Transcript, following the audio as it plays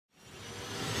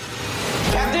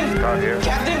Start here.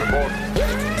 Captain! Report.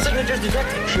 Signatures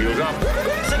detected. Shields up.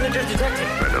 Signatures detected.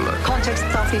 Red alert. Context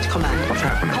Starfleet Command. What's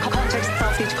happening? Context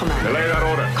Starfleet Command. Delay that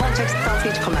order. Context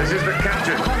Starfleet Command. This is the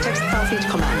captain. Context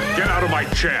Starfleet Command. Get out of my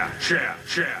chair. Chair.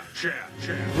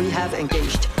 We have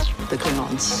engaged the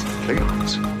Klingons.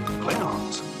 Klingons.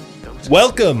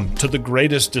 Welcome to The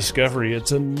Greatest Discovery.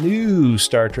 It's a new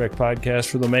Star Trek podcast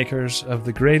for the makers of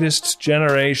The Greatest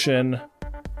Generation.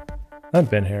 I'm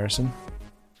Ben Harrison.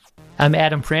 I'm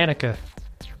Adam Pranica.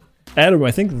 Adam,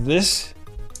 I think this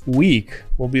week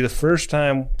will be the first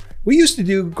time we used to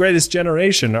do Greatest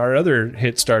Generation, our other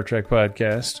hit Star Trek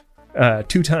podcast,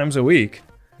 2 times a week.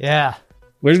 Yeah.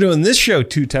 We're doing this show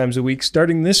 2 times a week,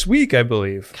 starting this week, I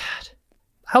believe. God.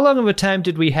 How long of a time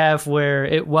did we have where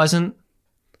it wasn't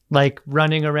like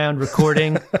running around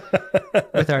recording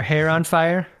with our hair on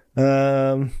fire?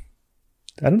 I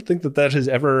don't think that has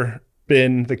ever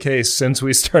been the case since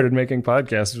we started making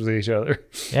podcasts with each other.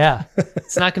 Yeah.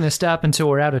 It's not going to stop until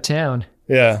we're out of town.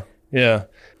 Yeah.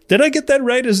 Did I get that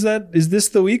right? Is this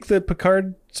the week that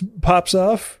Picard pops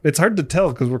off? It's hard to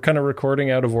tell because we're kind of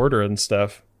recording out of order and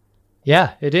stuff.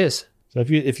 Yeah, it is. So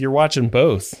if you're watching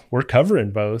both, we're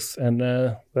covering both, and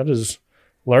that is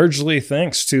largely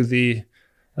thanks to the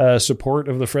support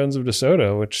of the Friends of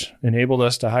DeSoto, which enabled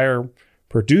us to hire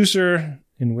producer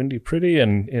in Windy Pretty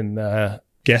and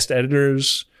guest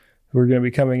editors who are going to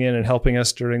be coming in and helping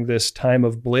us during this time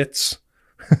of blitz.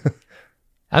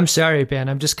 I'm sorry, Ben.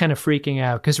 I'm just kind of freaking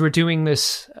out because we're doing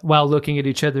this while looking at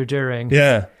each other during.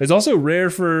 Yeah. It's also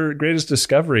rare for Greatest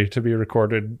Discovery to be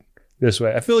recorded this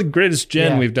way. I feel like Greatest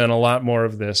Gen, we've done a lot more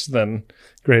of this than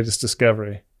Greatest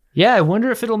Discovery. Yeah, I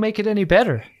wonder if it'll make it any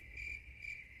better.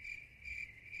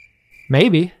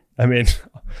 Maybe. I mean,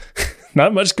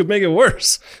 not much could make it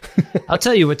worse. I'll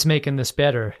tell you what's making this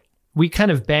better. We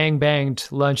kind of banged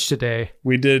lunch today.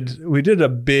 We did a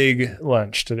big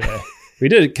lunch today. We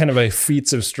did kind of a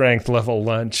feats of strength level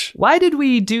lunch. Why did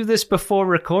we do this before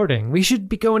recording? We should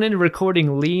be going into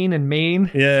recording lean and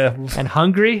mean. Yeah. And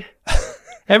hungry.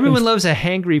 Everyone loves a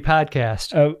hangry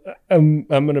podcast. I'm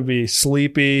going to be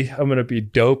sleepy. I'm going to be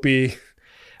dopey.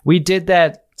 We did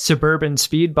that suburban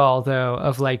speedball, though,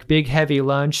 of like big heavy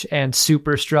lunch and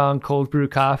super strong cold brew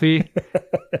coffee.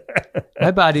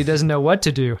 My body doesn't know what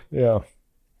to do. Yeah.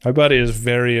 My body is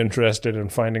very interested in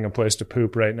finding a place to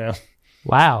poop right now.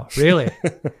 Wow, really?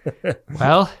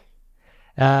 Well,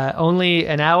 only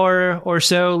an hour or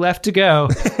so left to go.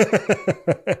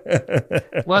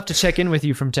 We'll have to check in with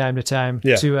you from time to time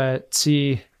to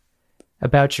see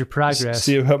about your progress.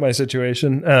 See about my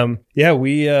situation.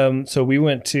 We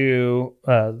went to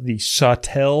the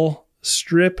Sawtelle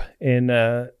Strip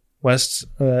in West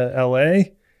LA.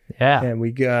 Yeah. And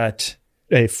we got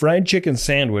a fried chicken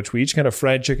sandwich. We each got a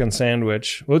fried chicken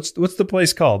sandwich. What's the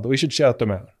place called? We should shout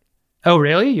them out. Oh,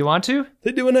 really? You want to?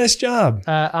 They do a nice job.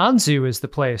 Anzu is the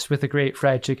place with a great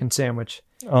fried chicken sandwich.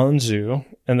 Anzu.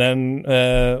 And then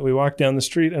we walked down the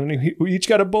street and we each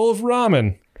got a bowl of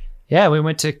ramen. Yeah, we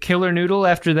went to Killer Noodle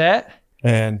after that.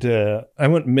 And I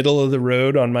went middle of the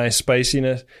road on my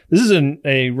spiciness. This is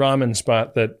a ramen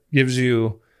spot that gives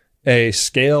you a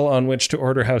scale on which to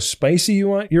order how spicy you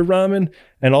want your ramen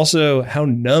and also how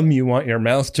numb you want your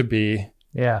mouth to be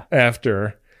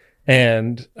after.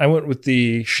 And I went with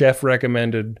the chef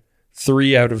recommended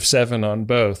 3 out of 7 on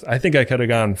both. I think I could have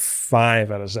gone 5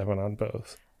 out of 7 on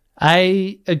both.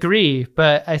 I agree,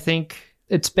 but I think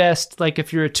it's best, like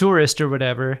if you're a tourist or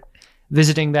whatever,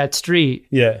 visiting that street.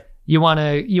 Yeah. You want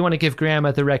to give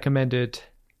Grandma the recommended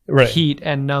heat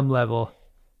and numb level.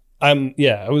 I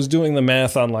was doing the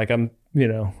math on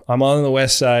I'm on the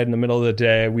west side in the middle of the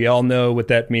day. We all know what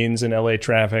that means in LA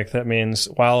traffic. That means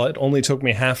while it only took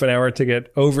me half an hour to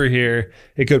get over here,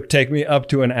 it could take me up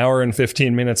to an hour and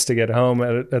 15 minutes to get home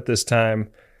at this time.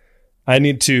 I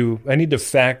need to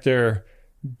factor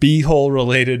beehole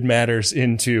related matters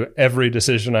into every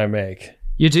decision I make.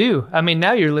 You do. I mean,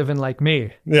 now you're living like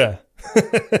me. Yeah.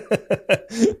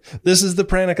 This is the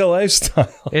Pranica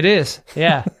lifestyle. It is.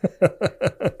 Yeah.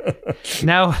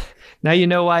 Now you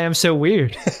know why I'm so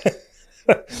weird.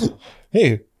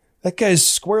 Hey, that guy's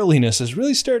squirreliness is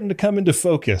really starting to come into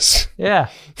focus. Yeah.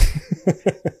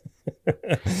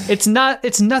 It's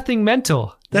nothing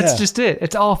mental. That's just it.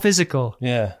 It's all physical.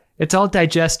 Yeah. It's all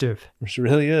digestive. It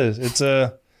really is.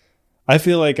 I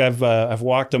feel like I've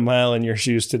walked a mile in your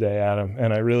shoes today, Adam,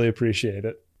 and I really appreciate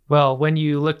it. Well, when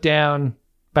you look down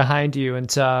behind you and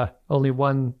saw only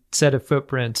one set of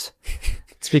footprints,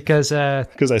 it's because I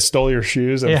stole your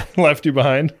shoes and left you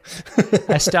behind.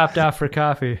 I stopped off for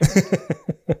coffee.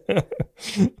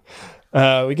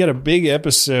 We got a big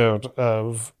episode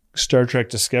of Star Trek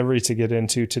Discovery to get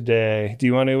into today. Do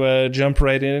you want to jump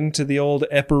right into the old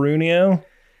Epirunio?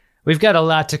 We've got a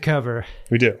lot to cover.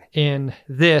 We do. In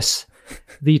this,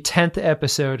 the 10th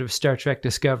episode of Star Trek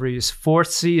Discovery's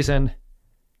 4th season.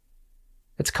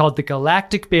 It's called The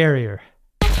Galactic Barrier.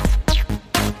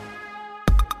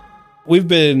 We've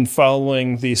been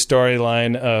following the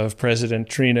storyline of President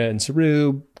Trina and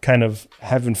Saru kind of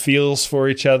having feels for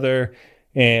each other.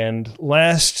 And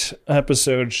last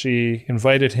episode, she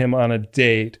invited him on a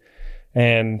date.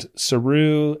 And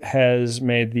Saru has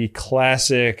made the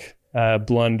classic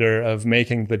blunder of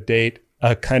making the date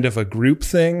a kind of a group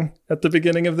thing at the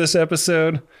beginning of this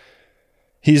episode.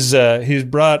 He's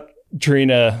brought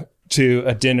Trina to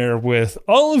a dinner with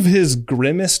all of his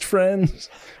grimmest friends,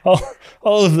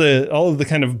 all of the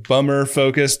kind of bummer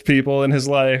focused people in his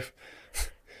life.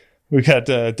 We've got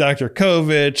Dr.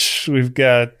 Kovich. We've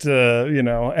got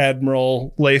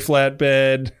Admiral Lay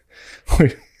Flatbed.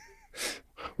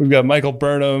 We've got Michael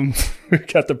Burnham. We've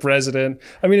got the president.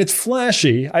 I mean, it's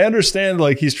flashy. I understand,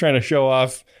 like, he's trying to show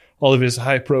off all of his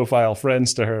high profile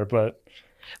friends to her, but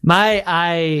my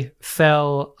eye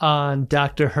fell on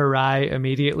Dr. Harai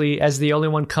immediately as the only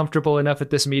one comfortable enough at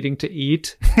this meeting to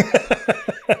eat.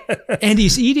 And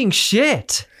he's eating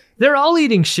shit. They're all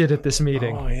eating shit at this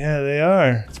meeting. Oh, yeah, they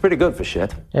are. It's pretty good for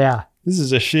shit. Yeah. This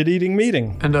is a shit-eating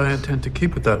meeting. And I intend to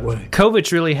keep it that way.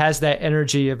 Kovich really has that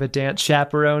energy of a dance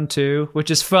chaperone, too,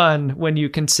 which is fun when you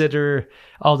consider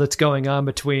all that's going on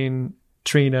between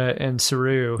Trina and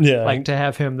Saru. Yeah. Like, to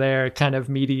have him there kind of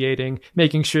mediating,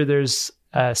 making sure there's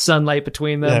sunlight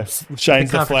between them. Yeah,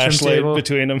 shines the flashlight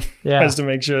between them. Yeah. Has to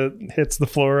make sure it hits the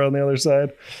floor on the other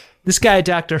side. This guy,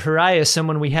 Dr. Harai, is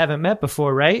someone we haven't met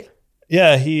before, right?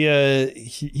 Yeah,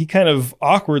 he kind of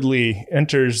awkwardly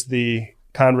enters the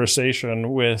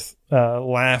conversation with a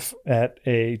laugh at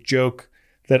a joke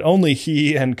that only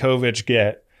he and Kovich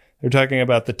get. They're talking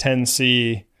about the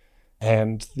 10C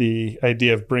and the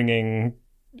idea of bringing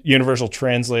universal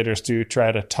translators to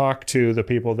try to talk to the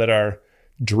people that are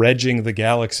dredging the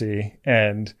galaxy.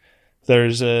 And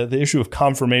there's the issue of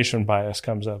confirmation bias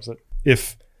comes up, that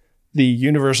if the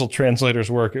universal translators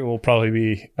work, it will probably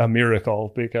be a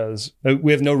miracle, because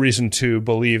we have no reason to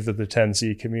believe that the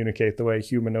 10C communicate the way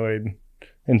humanoid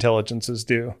intelligences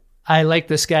do. I like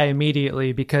this guy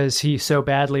immediately because he so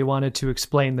badly wanted to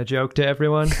explain the joke to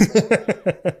everyone.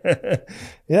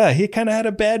 Yeah, he kind of had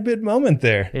a bad bit moment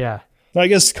there. Yeah. I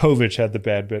guess Kovich had the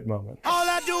bad bit moment. All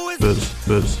I do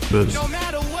is no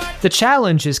matter what. The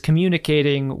challenge is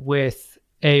communicating with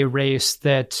a race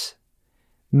that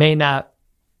may not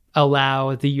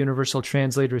allow the universal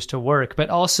translators to work, but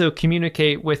also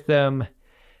communicate with them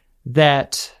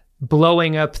that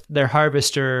blowing up their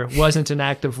harvester wasn't an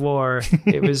act of war.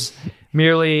 It was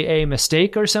merely a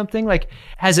mistake or something. Like,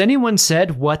 has anyone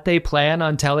said what they plan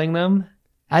on telling them?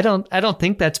 I don't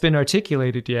think that's been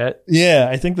articulated yet. Yeah,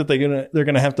 I think that they're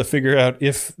gonna have to figure out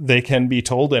if they can be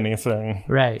told anything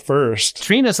right first.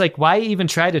 Trina's like, why even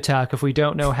try to talk if we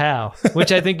don't know how?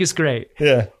 Which I think is great.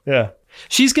 Yeah.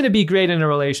 She's going to be great in a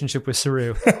relationship with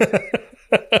Saru.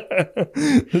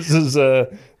 This is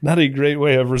not a great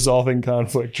way of resolving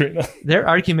conflict, Trina. Their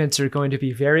arguments are going to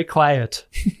be very quiet.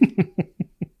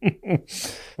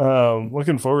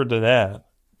 Looking forward to that.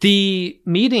 The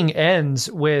meeting ends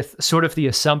with sort of the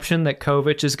assumption that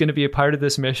Kovich is going to be a part of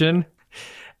this mission.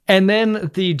 And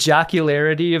then the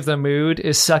jocularity of the mood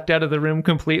is sucked out of the room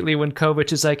completely when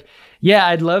Kovich is like, yeah,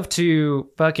 I'd love to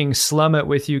fucking slum it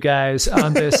with you guys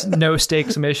on this no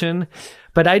stakes mission,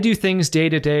 but I do things day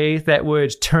to day that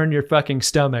would turn your fucking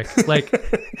stomach. Like,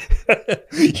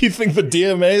 you think the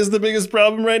DMA is the biggest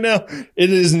problem right now?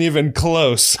 It isn't even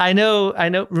close. I know.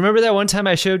 Remember that one time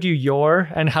I showed you Yor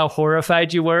and how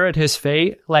horrified you were at his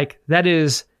fate? Like, that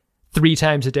is 3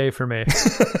 times a day for me.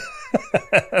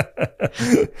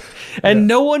 And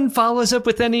no one follows up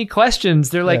with any questions.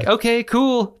 They're like, okay,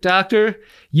 cool, doctor.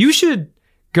 You should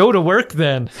go to work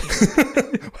then.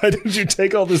 Why didn't you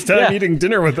take all this time eating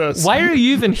dinner with us? Why are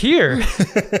you even here?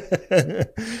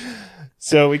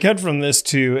 So we cut from this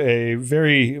to a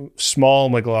very small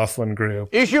McLaughlin group.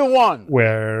 Issue 1.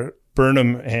 Where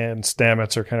Burnham and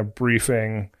Stamets are kind of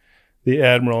briefing the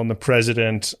Admiral and the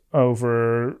President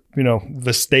over,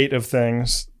 the state of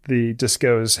things. The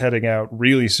Disco is heading out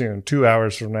really soon, 2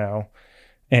 hours from now.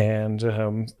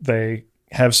 And they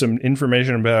have some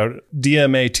information about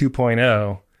DMA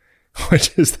 2.0,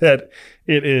 which is that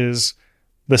it is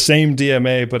the same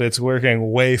DMA, but it's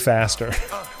working way faster.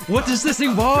 What does this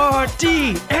thing want?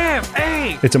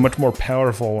 DMA! It's a much more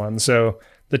powerful one. So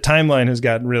the timeline has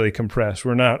gotten really compressed.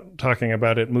 We're not talking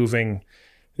about it moving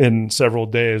in several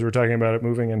days. We're talking about it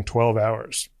moving in 12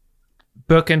 hours.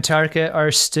 Book and Tarka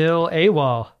are still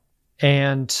AWOL,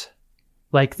 and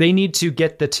like they need to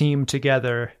get the team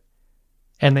together,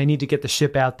 and they need to get the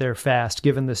ship out there fast,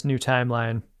 given this new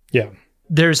timeline. Yeah.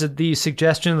 There's the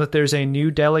suggestion that there's a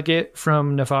new delegate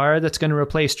from Navarre that's going to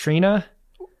replace Trina.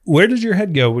 Where did your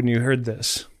head go when you heard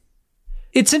this?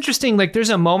 It's interesting. Like, there's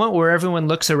a moment where everyone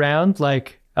looks around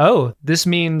like, oh, this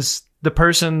means the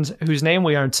person whose name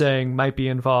we aren't saying might be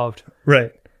involved.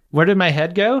 Right. Where did my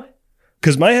head go?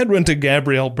 Because my head went to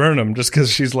Gabrielle Burnham, just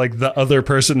because she's like the other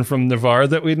person from Navarre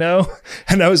that we know.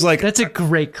 And I was like, that's a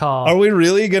great call. Are we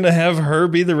really going to have her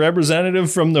be the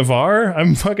representative from Navarre?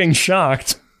 I'm fucking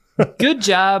shocked. Good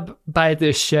job by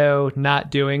this show not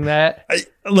doing that.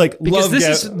 Because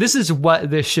this is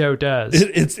what this show does.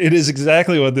 It is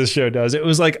exactly what this show does. It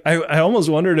was like I almost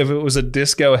wondered if it was a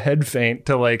disco head feint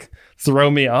to like throw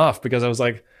me off, because I was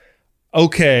like,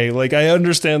 okay, like I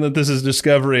understand that this is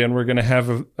Discovery and we're going to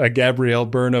have a Gabrielle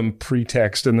Burnham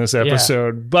pretext in this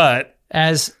episode, but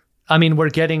we're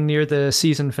getting near the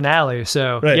season finale,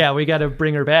 so right. Yeah, we got to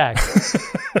bring her back.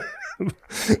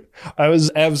 I was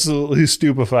absolutely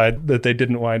stupefied that they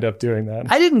didn't wind up doing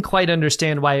that. I didn't quite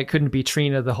understand why it couldn't be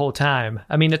Trina the whole time.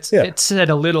 I mean, it's said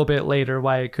a little bit later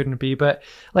why it couldn't be, but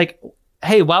like,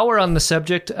 hey, while we're on the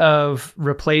subject of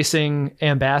replacing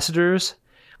ambassadors,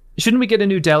 shouldn't we get a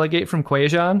new delegate from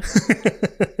Quajon?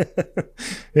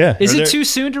 Yeah. Is it too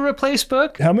soon to replace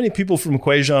Book? How many people from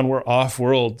Quajon were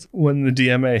off-world when the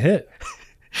DMA hit?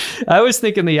 I was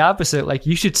thinking the opposite. Like,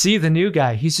 you should see the new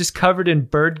guy. He's just covered in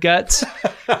bird guts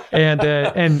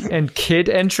and kid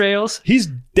entrails. He's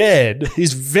dead.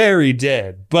 He's very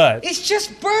dead, but It's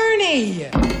just Bernie!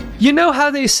 You know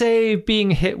how they say being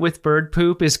hit with bird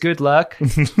poop is good luck?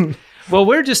 Well,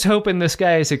 we're just hoping this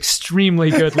guy is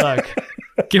extremely good luck,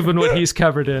 given what he's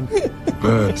covered in.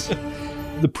 Birds.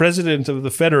 The president of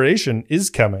the Federation is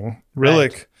coming.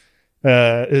 Rillick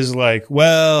is like,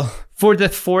 well... For the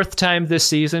fourth time this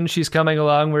season, she's coming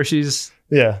along where she's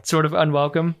sort of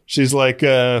unwelcome. She's like,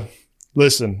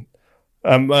 listen,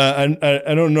 I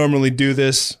don't normally do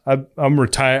this. I'm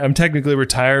retired. I'm technically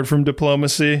retired from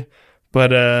diplomacy,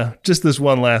 but just this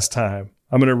one last time,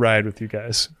 I'm going to ride with you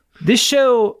guys. This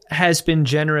show has been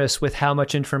generous with how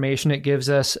much information it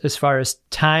gives us as far as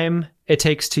time it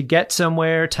takes to get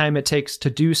somewhere, time it takes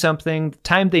to do something,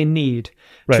 time they need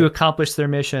to accomplish their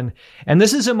mission. And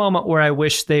this is a moment where I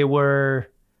wish they were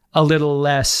a little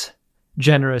less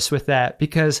generous with that,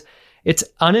 because it's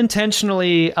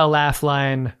unintentionally a laugh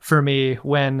line for me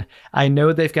when I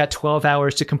know they've got 12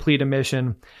 hours to complete a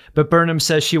mission, but Burnham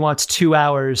says she wants 2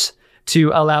 hours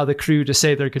to allow the crew to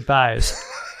say their goodbyes.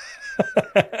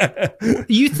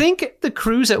 You think the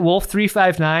crews at Wolf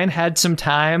 359 had some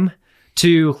time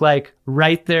to like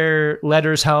write their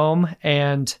letters home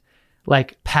and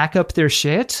like pack up their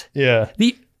shit? Yeah.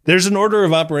 There's an order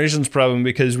of operations problem,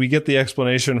 because we get the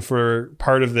explanation for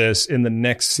part of this in the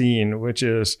next scene, which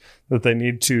is that they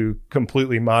need to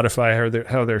completely modify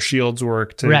how their shields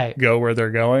work to go where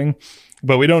they're going.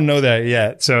 But we don't know that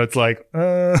yet. So it's like,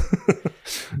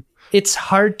 It's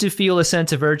hard to feel a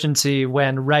sense of urgency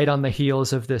when right on the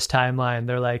heels of this timeline,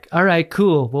 they're like, all right,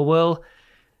 cool. Well,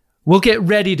 we'll get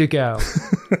ready to go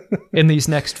in these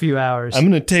next few hours. I'm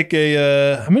gonna take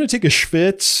a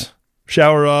schwitz,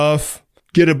 shower off,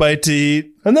 get a bite to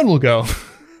eat, and then we'll go.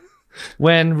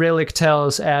 When Rillick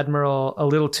tells Admiral, a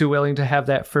little too willing to have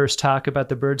that first talk about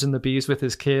the birds and the bees with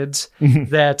his kids,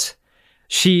 that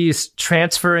she's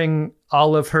transferring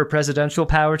all of her presidential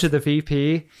power to the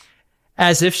VP,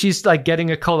 as if she's like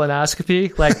getting a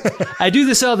colonoscopy. Like, I do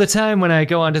this all the time when I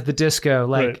go onto the disco.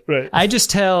 Like, I just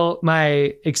tell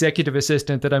my executive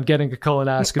assistant that I'm getting a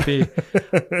colonoscopy.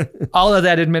 All of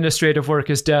that administrative work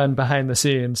is done behind the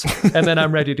scenes, and then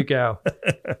I'm ready to go.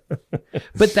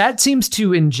 But that seems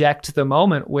to inject the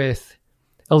moment with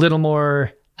a little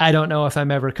more, I don't know if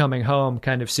I'm ever coming home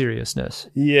kind of seriousness.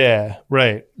 Yeah,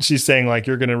 right. She's saying like,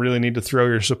 you're going to really need to throw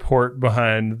your support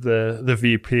behind the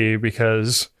VP,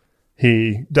 because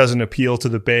he doesn't appeal to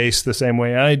the base the same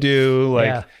way I do.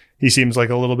 Like, he seems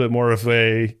like a little bit more of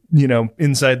a,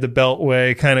 inside the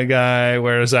beltway kind of guy,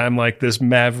 whereas I'm like this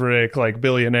maverick, like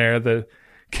billionaire that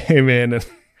came in and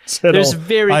said,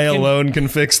 I alone can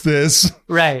fix this.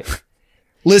 Right.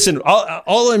 Listen,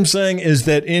 all I'm saying is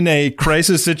that in a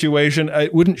crisis situation,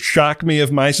 it wouldn't shock me if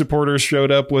my supporters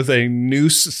showed up with a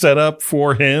noose set up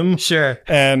for him. Sure.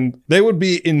 And they would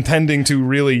be intending to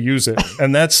really use it.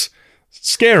 And that's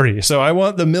scary. So I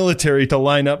want the military to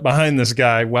line up behind this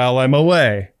guy while I'm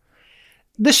away.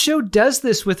 The show does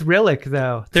this with Rillick,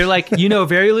 though. They're like, you know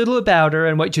very little about her,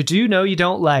 and what you do know you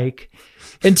don't like,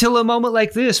 until a moment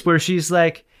like this where she's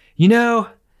like,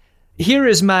 Here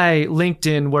is my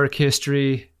LinkedIn work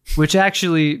history, which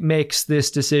actually makes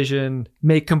this decision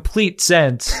make complete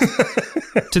sense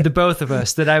to the both of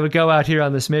us that I would go out here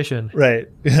on this mission. Right.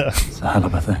 Yeah. It's a hell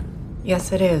of a thing.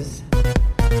 Yes, it is.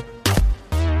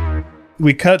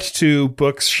 We cut to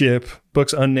Book's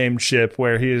unnamed ship,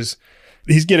 where he's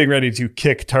getting ready to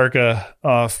kick Tarka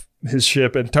off his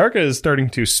ship, and Tarka is starting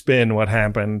to spin what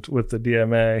happened with the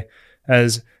DMA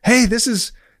as, hey, this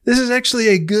is actually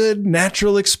a good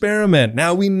natural experiment.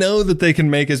 Now we know that they can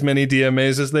make as many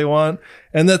DMAs as they want,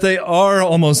 and that they are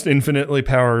almost infinitely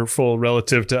powerful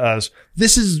relative to us.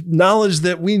 This is knowledge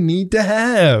that we need to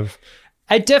have.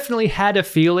 I definitely had a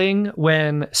feeling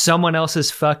when someone else's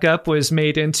fuck up was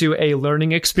made into a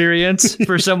learning experience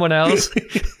for someone else.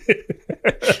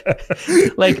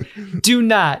 Like, do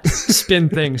not spin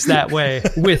things that way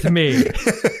with me.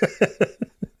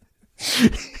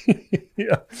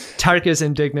 Yeah. Tarka's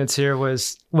indignance here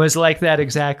was like that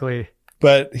exactly.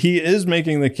 But he is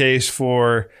making the case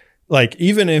for, like,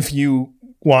 even if you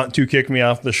want to kick me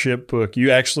off the ship, Book, you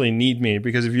actually need me,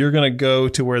 because if you're going to go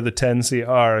to where the 10C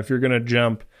are, if you're going to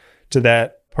jump to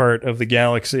that part of the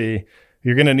galaxy,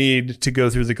 you're going to need to go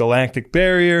through the galactic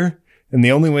barrier. And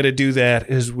the only way to do that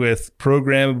is with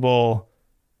programmable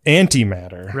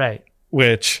antimatter. Right.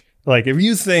 Which, like, if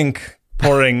you think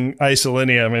pouring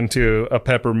isolinium into a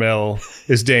pepper mill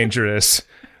is dangerous,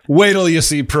 wait till you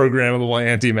see programmable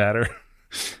antimatter.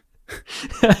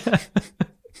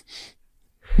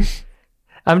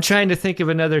 I'm trying to think of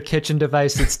another kitchen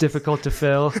device that's difficult to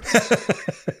fill.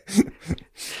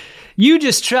 You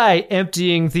just try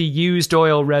emptying the used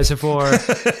oil reservoir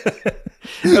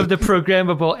of the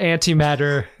programmable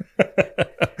antimatter.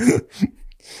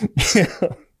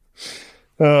 Yeah.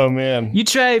 Oh, man. You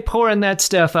try pouring that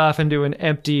stuff off into an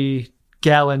empty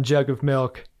gallon jug of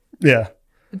milk. Yeah.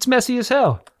 It's messy as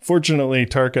hell. Fortunately,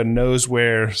 Tarka knows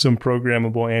where some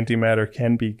programmable antimatter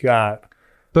can be got.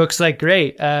 Book's like,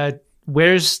 great.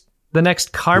 Where's the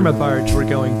next karma barge we're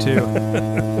going to?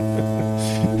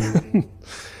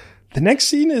 The next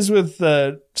scene is with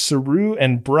Saru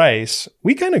and Bryce.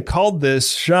 We kind of called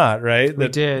this shot, right? We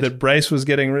did. That Bryce was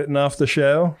getting written off the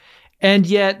show. And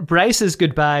yet Bryce's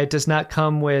goodbye does not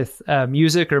come with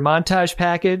music or montage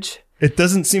package. It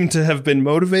doesn't seem to have been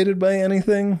motivated by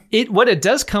anything. What it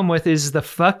does come with is the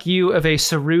fuck you of a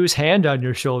Saru's hand on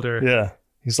your shoulder. Yeah.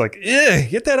 He's like,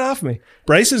 get that off me.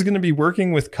 Bryce is going to be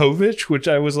working with Kovich, which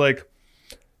I was like,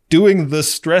 doing the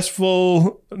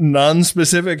stressful,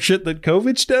 non-specific shit that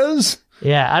Kovich does?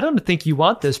 Yeah, I don't think you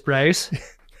want this, Bryce.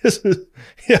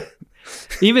 Yeah.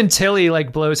 Even Tilly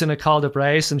like blows in a call to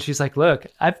Bryce, and she's like, look,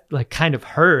 I've like kind of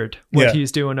heard what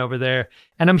he's doing over there.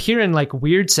 And I'm hearing like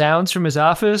weird sounds from his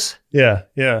office. Yeah,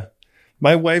 yeah.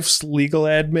 My wife's legal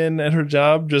admin at her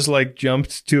job just like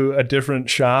jumped to a different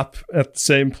shop at the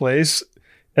same place.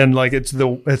 And like it's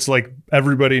like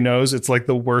everybody knows it's like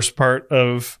the worst part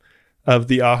of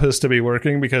the office to be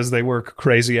working, because they work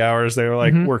crazy hours. They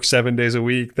like work 7 days a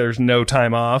week. There's no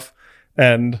time off.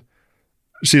 And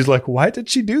she's like, why did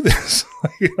she do this?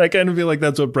 I kind of feel like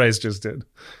that's what Bryce just did.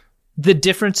 The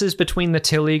differences between the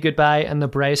Tilly goodbye and the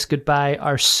Bryce goodbye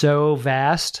are so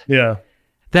vast. Yeah.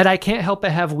 That I can't help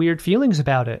but have weird feelings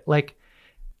about it. Like,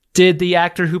 did the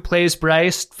actor who plays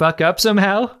Bryce fuck up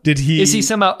somehow? Is he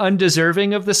somehow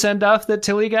undeserving of the send-off that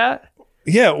Tilly got?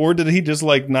 Yeah, or did he just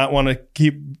like not want to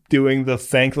keep doing the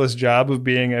thankless job of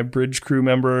being a bridge crew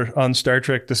member on Star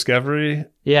Trek Discovery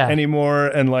anymore,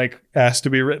 and like asked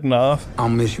to be written off? I'll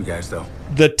miss you guys though.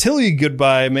 The Tilly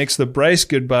goodbye makes the Bryce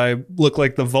goodbye look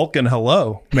like the Vulcan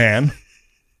hello, man.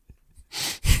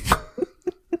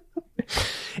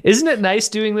 Isn't it nice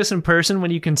doing this in person when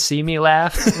you can see me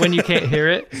laugh when you can't hear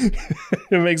it?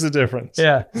 It makes a difference.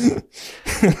 Yeah.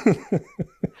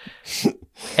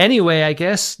 Anyway, I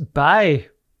guess bye,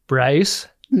 Bryce.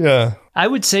 Yeah. I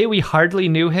would say we hardly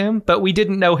knew him, but we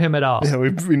didn't know him at all. Yeah,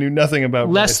 we knew nothing about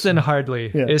Bryce. Less than hardly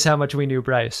is how much we knew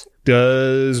Bryce.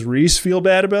 Does Reese feel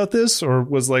bad about this? Or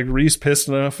was like Reese pissed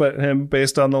enough at him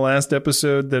based on the last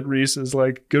episode that Reese is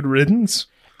like, good riddance?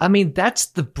 I mean, that's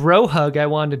the bro hug I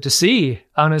wanted to see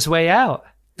on his way out.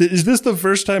 Is this the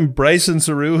first time Bryce and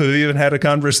Saru have even had a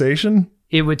conversation?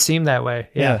 It would seem that way.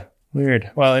 Yeah.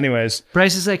 Weird. Well, anyways.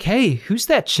 Bryce is like, hey, who's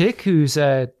that chick who's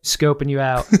scoping you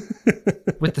out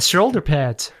with the shoulder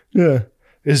pads? Yeah.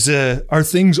 Are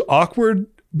things awkward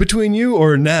between you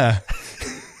or nah?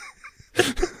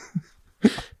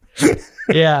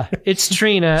 Yeah. It's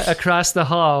Trina across the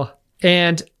hall.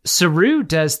 And Saru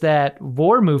does that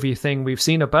war movie thing we've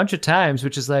seen a bunch of times,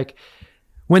 which is like,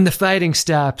 when the fighting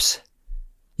stops,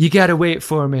 you got to wait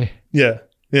for me. Yeah.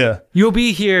 Yeah. You'll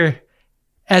be here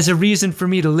as a reason for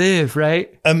me to live,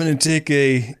 right? I'm going to take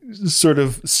a sort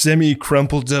of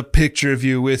semi-crumpled up picture of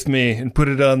you with me and put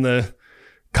it on the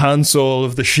console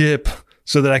of the ship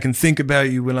so that I can think about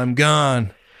you when I'm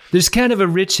gone. There's kind of a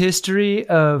rich history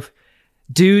of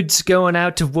dudes going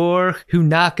out to war who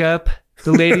knock up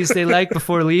the ladies they like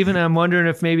before leaving. I'm wondering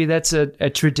if maybe that's a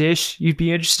tradition you'd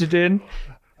be interested in.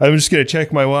 I'm just going to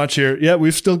check my watch here. Yeah,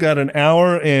 we've still got an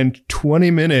hour and 20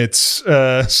 minutes.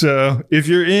 So if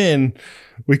you're in,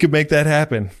 we could make that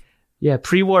happen. Yeah,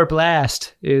 pre-war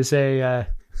blast is a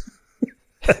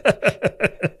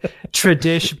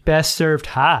tradish best served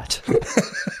hot.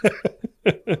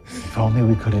 If only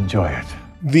we could enjoy it.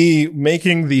 The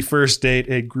making the first date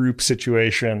a group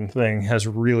situation thing has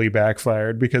really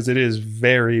backfired because it is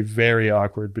very, very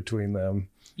awkward between them.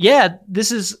 Yeah,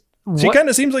 this is... She kind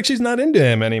of seems like she's not into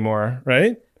him anymore,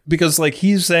 right? Because like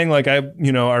he's saying like,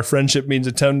 our friendship means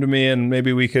a ton to me and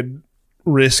maybe we could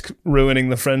risk ruining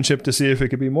the friendship to see if it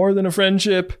could be more than a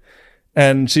friendship.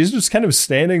 And she's just kind of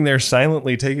standing there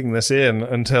silently taking this in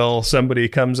until somebody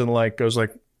comes and like goes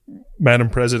like, Madam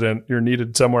President, you're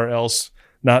needed somewhere else,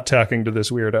 not talking to this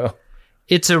weirdo.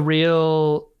 It's a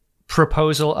real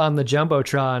proposal on the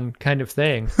Jumbotron kind of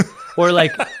thing. Or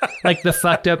like the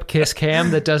fucked up kiss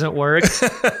cam that doesn't work.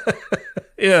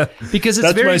 Yeah. Because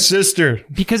it's That's my sister.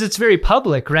 Because it's very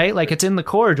public, right? Like it's in the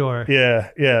corridor.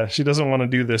 Yeah. She doesn't want to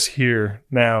do this here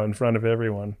now in front of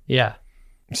everyone. Yeah.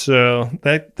 So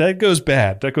that goes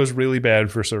bad. That goes really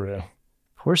bad for Saru.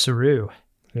 Poor Saru.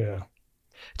 Yeah.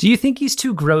 Do you think he's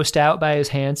too grossed out by his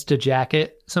hands to jack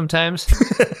it sometimes?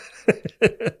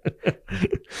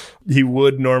 He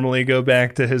would normally go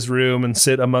back to his room and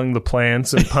sit among the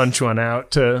plants and punch one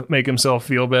out to make himself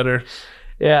feel better.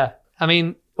 Yeah. I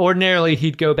mean, ordinarily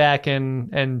he'd go back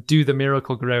and do the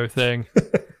Miracle Grow thing.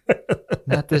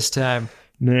 Not this time.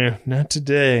 No, not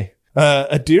today.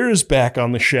 Adira's back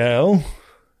on the show.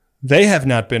 They have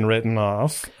not been written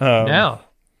off. No.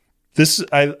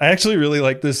 I actually really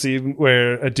like this scene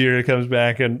where Adira comes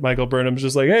back and Michael Burnham's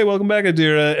just like, hey, welcome back,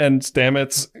 Adira. And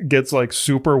Stamets gets like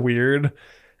super weird.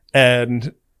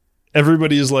 And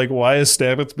everybody's like, why is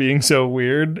Stamets being so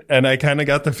weird? And I kind of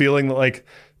got the feeling that like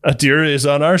Adira is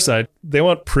on our side. They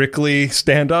want prickly,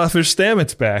 standoffish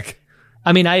Stamets back.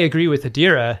 I mean, I agree with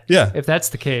Adira. Yeah. If that's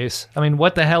the case. I mean,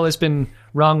 what the hell has been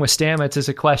wrong with Stamets is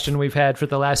a question we've had for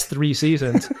the last 3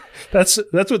 seasons. That's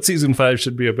what season 5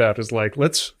 should be about, is like,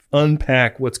 let's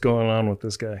unpack what's going on with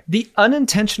this guy. The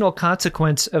unintentional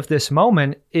consequence of this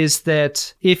moment is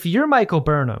that if you're Michael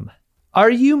Burnham, are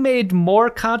you made more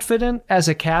confident as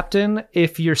a captain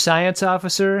if your science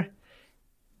officer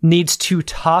needs to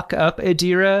talk up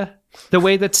Adira the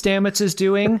way that Stamets is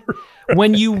doing?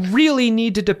 When you really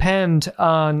need to depend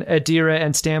on Adira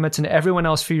and Stamets and everyone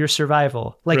else for your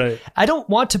survival. Like, right. I don't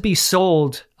want to be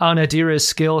sold on Adira's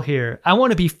skill here. I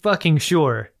want to be fucking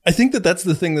sure. I think that's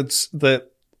the thing that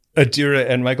Adira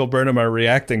and Michael Burnham are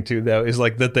reacting to, though, is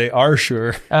like that they are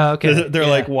sure. Oh, okay. They're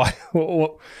like, why?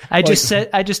 I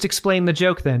just explained the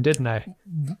joke then, didn't I?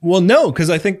 Well, no, because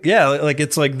I think, like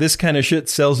it's like this kind of shit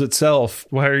sells itself.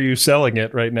 Why are you selling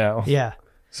it right now? Yeah.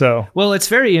 So, well, it's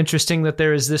very interesting that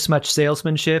there is this much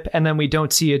salesmanship, and then we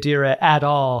don't see Adira at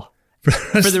all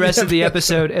for the rest of the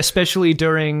episode, especially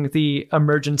during the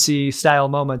emergency style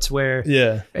moments where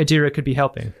Adira could be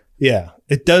helping. Yeah,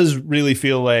 it does really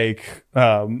feel like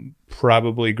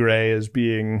probably Gray is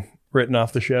being written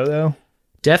off the show, though.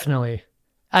 Definitely.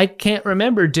 I can't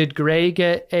remember. Did Gray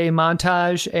get a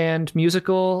montage and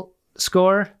musical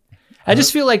score? I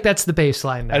just feel like that's the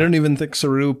baseline now. I don't even think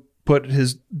Saru put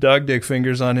his dog dick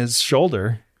fingers on his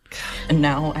shoulder. And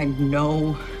now I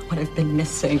know what I've been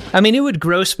missing. I mean, it would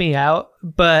gross me out,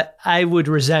 but I would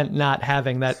resent not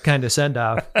having that kind of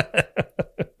send-off.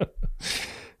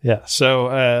 Yeah,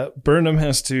 so Burnham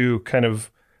has to kind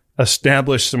of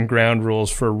establish some ground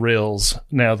rules for Rills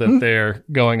now that they're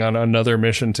going on another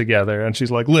mission together. And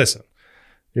she's like, listen,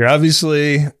 you have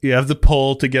the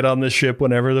pull to get on this ship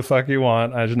whenever the fuck you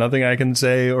want. There's nothing I can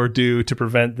say or do to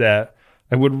prevent that.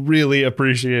 I would really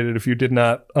appreciate it if you did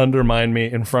not undermine me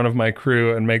in front of my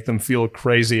crew and make them feel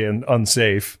crazy and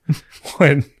unsafe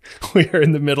when we are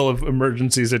in the middle of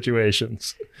emergency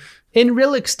situations. In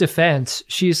Rillick's defense,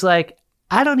 she's like,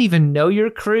 I don't even know your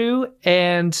crew,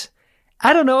 and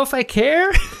I don't know if I care.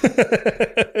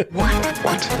 What?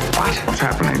 What's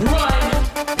happening?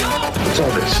 Run! Go! What's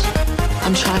all this?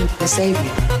 I'm trying to save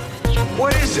you.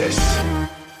 What is this?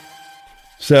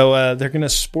 So they're going to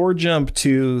spore jump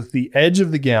to the edge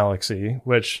of the galaxy,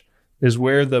 which is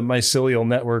where the mycelial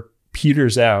network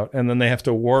peters out, and then they have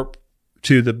to warp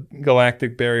to the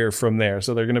galactic barrier from there.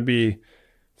 So they're going to be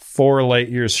 4 light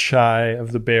years shy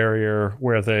of the barrier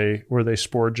where they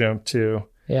spore jump to.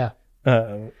 Yeah.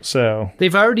 So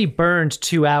they've already burned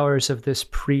 2 hours of this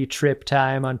pre-trip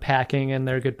time unpacking and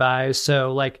their goodbyes.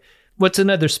 So like, what's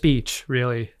another speech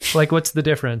really? Like, what's the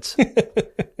difference?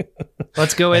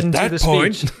 Let's go into the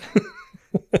speech.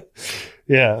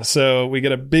 Yeah. So we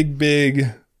get a big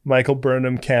Michael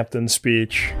Burnham captain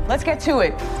speech. Let's get to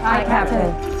it. Hi,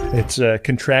 Captain. It's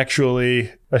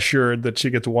contractually assured that she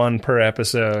gets 1 per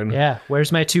episode. Yeah.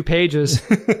 Where's my 2 pages?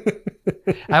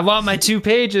 I want my 2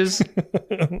 pages.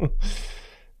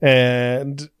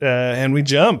 And we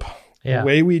jump. Yeah.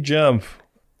 Away we jump.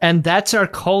 And that's our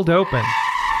cold open.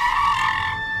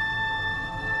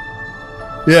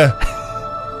 Yeah.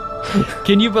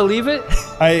 Can you believe it?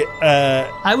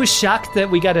 I was shocked that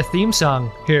we got a theme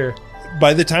song here.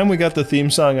 By the time we got the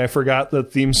theme song, I forgot the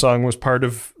theme song was part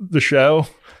of the show.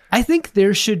 I think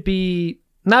there should be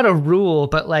not a rule,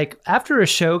 but like after a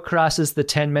show crosses the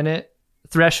 10-minute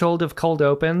threshold of cold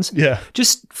opens,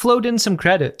 just float in some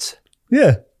credits.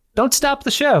 Yeah. Don't stop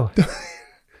the show.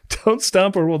 Don't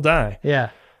stop or we'll die.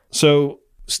 Yeah. So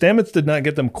Stamets did not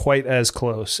get them quite as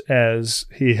close as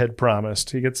he had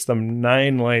promised. He gets them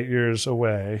 9 light years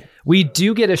away. We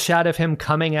do get a shot of him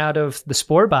coming out of the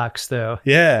spore box, though.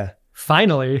 Yeah.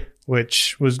 Finally.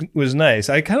 Which was nice.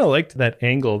 I kind of liked that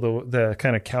angle, the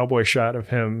kind of cowboy shot of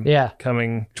him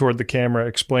coming toward the camera,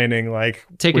 explaining like...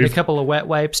 Taking a couple of wet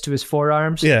wipes to his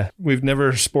forearms. Yeah. We've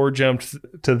never spore jumped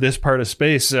to this part of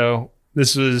space, so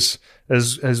this was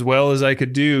as well as I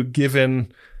could do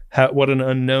given... what an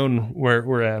unknown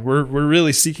we're at. We're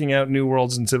really seeking out new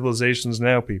worlds and civilizations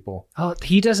now, people. Oh,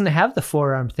 he doesn't have the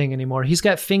forearm thing anymore. He's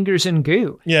got fingers and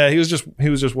goo. Yeah, he was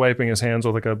just wiping his hands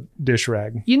with like a dish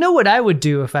rag. You know what I would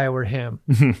do if I were him?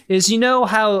 Is you know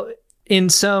how in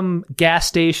some gas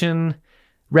station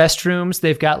restrooms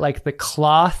they've got like the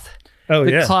cloth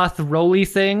cloth Roly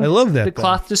thing. I love that. The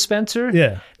cloth dispenser.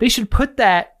 Yeah. They should put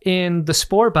that in the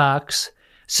spore box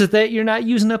so that you're not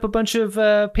using up a bunch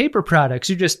of paper products.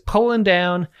 You're just pulling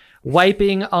down,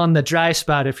 wiping on the dry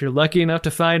spot if you're lucky enough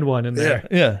to find one in there.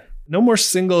 Yeah. No more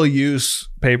single-use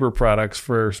paper products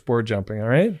for spore jumping, all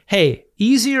right? Hey,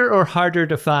 easier or harder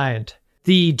to find?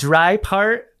 The dry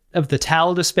part of the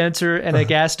towel dispenser in a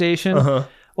gas station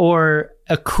or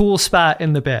a cool spot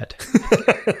in the bed?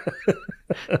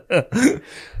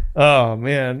 Oh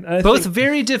man, both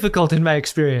very difficult in my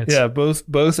experience. Yeah,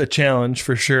 both a challenge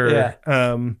for sure.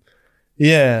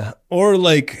 Yeah. Or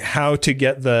like how to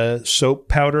get the soap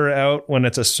powder out when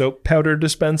it's a soap powder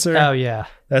dispenser. Oh yeah,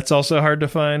 that's also hard to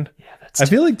find. Yeah, I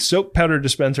feel like soap powder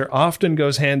dispenser often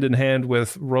goes hand in hand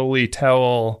with Roly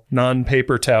towel,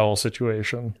 non-paper towel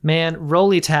situation. Man,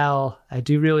 Roly towel, I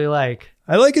do really like.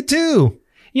 I like it too.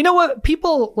 You know what?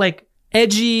 People like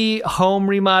edgy home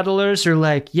remodelers are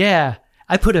like, yeah,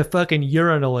 I put a fucking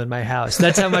urinal in my house.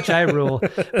 That's how much I rule.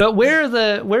 But where are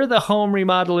the home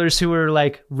remodelers who are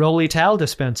like Roly towel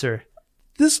dispenser?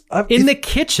 In the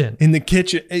kitchen. In the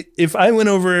kitchen. If I went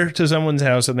over to someone's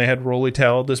house and they had Roly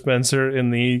towel dispenser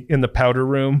in the powder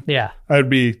room, I would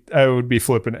be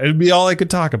flipping. It would be all I could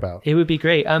talk about. It would be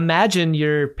great. Imagine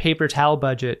your paper towel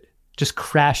budget just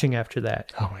crashing after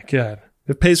that. Oh my God.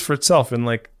 It pays for itself in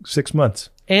like 6 months.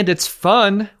 And it's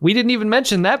fun. We didn't even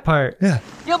mention that part. Yeah.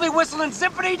 You'll be whistling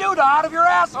Symphony Doodah out of your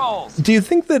assholes. Do you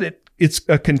think that it's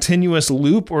a continuous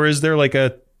loop, or is there like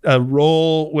a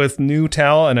roll with new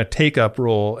towel and a take-up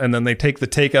roll, and then they take the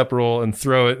take-up roll and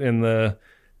throw it in the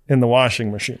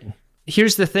washing machine?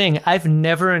 Here's the thing. I've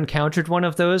never encountered one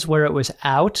of those where it was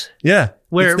out. Yeah.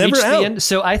 Where it reached the end.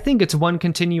 So I think it's one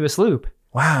continuous loop.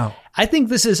 Wow. I think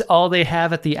this is all they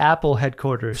have at the Apple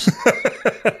headquarters.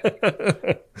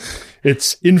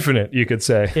 It's infinite, you could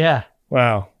say. Yeah.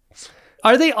 Wow.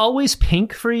 Are they always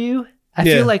pink for you? I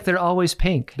feel like they're always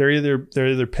pink. They're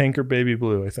either pink or baby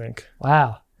blue, I think.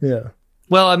 Wow. Yeah.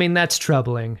 Well, I mean, that's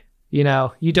troubling. You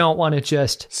know, you don't want to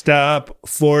just stop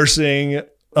forcing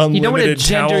unlimited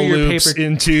towel loops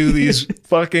into these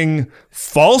fucking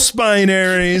false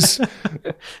binaries.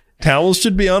 Towels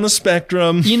should be on a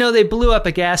spectrum. You know, they blew up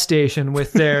a gas station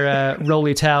with their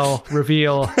Roly towel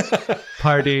reveal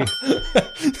party.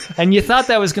 And you thought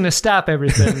that was going to stop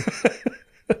everything.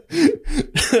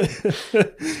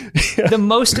 The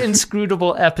most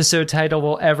inscrutable episode title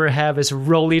we'll ever have is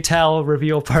Roly towel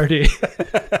reveal party.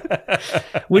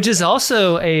 Which is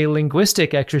also a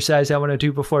linguistic exercise I want to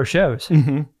do before shows.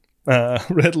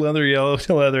 Mm-hmm. Red leather, yellow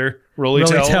leather, Roly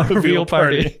towel reveal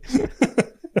party.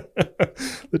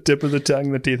 The tip of the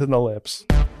tongue, the teeth, and the lips.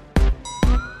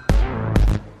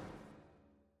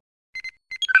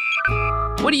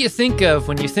 What do you think of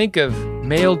when you think of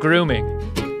male grooming?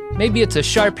 Maybe it's a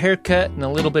sharp haircut and a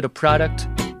little bit of product.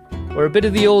 Or a bit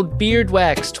of the old beard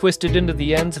wax twisted into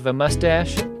the ends of a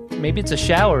mustache? Maybe it's a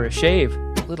shower, a shave,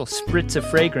 a little spritz of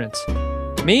fragrance.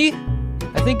 Me?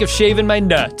 I think of shaving my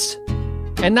nuts.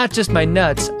 And not just my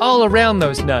nuts, all around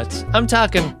those nuts. I'm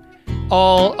talking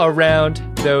all around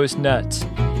those nuts.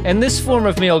 And this form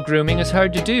of male grooming is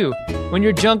hard to do when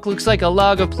your junk looks like a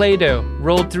log of Play-Doh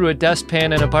rolled through a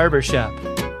dustpan in a barber shop.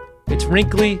 It's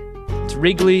wrinkly, it's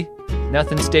wriggly,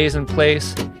 nothing stays in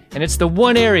place, and it's the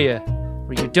one area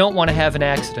where you don't want to have an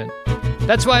accident.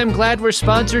 That's why I'm glad we're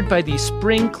sponsored by the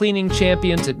spring cleaning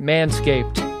champions at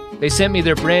Manscaped. They sent me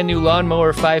their brand new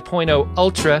Lawnmower 5.0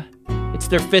 Ultra. It's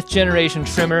their 5th generation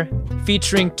trimmer,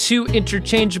 featuring 2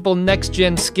 interchangeable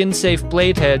next-gen skin-safe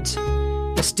blade heads,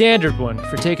 a standard one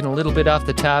for taking a little bit off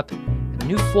the top, and a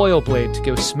new foil blade to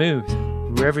go smooth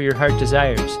wherever your heart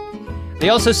desires. They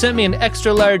also sent me an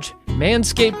extra-large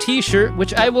Manscaped t-shirt,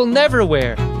 which I will never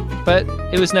wear, but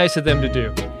it was nice of them to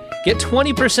do. Get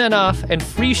 20% off and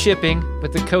free shipping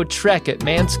with the code TREK at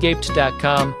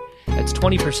manscaped.com. That's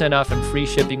 20% off and free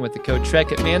shipping with the code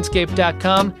TREK at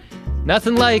manscaped.com.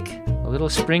 Nothing like a little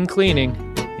spring cleaning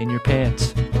in your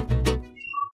pants.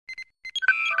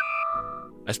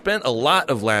 I spent a lot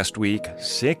of last week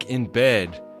sick in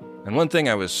bed. And one thing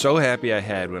I was so happy I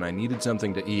had when I needed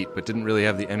something to eat but didn't really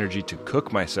have the energy to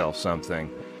cook myself something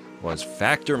was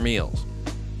Factor meals.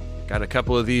 Got a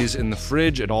couple of these in the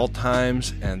fridge at all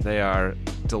times, and they are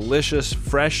delicious,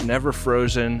 fresh, never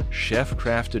frozen,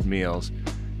 chef-crafted meals.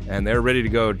 And they're ready to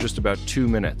go in just about 2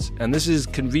 minutes. And this is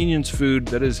convenience food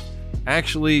that is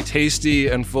actually tasty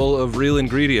and full of real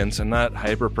ingredients and not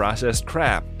hyper-processed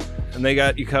crap. And they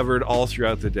got you covered all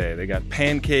throughout the day. They got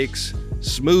pancakes,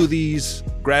 smoothies,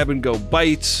 grab-and-go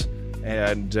bites,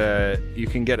 and you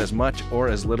can get as much or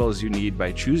as little as you need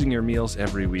by choosing your meals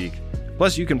every week.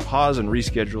 Plus, you can pause and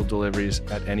reschedule deliveries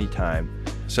at any time.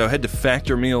 So head to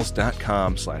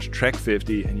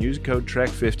factormeals.com/Trek50 and use code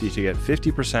Trek50 to get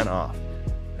 50% off.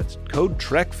 That's code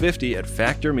Trek50 at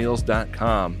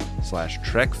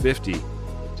factormeals.com/Trek50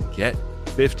 to get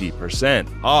 50%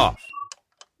 off.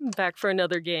 Back for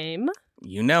another game.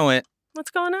 You know it. What's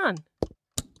going on?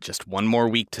 Just one more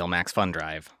week till Max Fun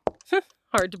Drive.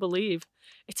 Hard to believe.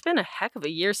 It's been a heck of a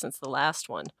year since the last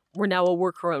one. We're now a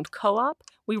worker-owned co-op.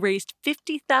 We raised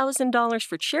 $50,000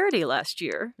 for charity last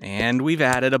year. And we've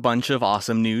added a bunch of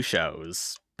awesome new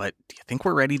shows. But do you think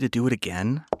we're ready to do it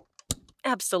again?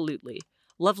 Absolutely.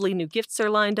 Lovely new gifts are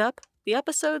lined up. The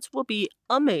episodes will be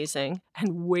amazing.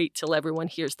 And wait till everyone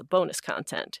hears the bonus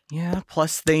content. Yeah,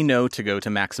 plus they know to go to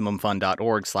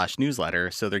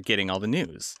MaximumFun.org/newsletter, so they're getting all the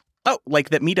news. Oh,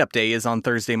 like that meetup day is on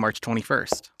Thursday, March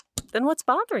 21st. Then what's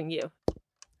bothering you?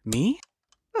 Me?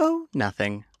 Oh,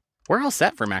 nothing. We're all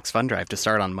set for Max Fun Drive to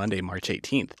start on Monday, March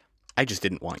 18th. I just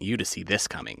didn't want you to see this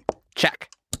coming. Check.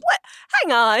 What?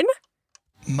 Hang on.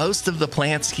 Most of the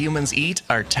plants humans eat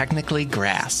are technically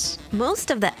grass.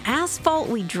 Most of the asphalt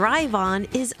we drive on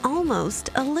is almost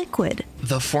a liquid.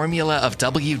 The formula of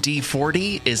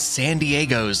WD-40 is San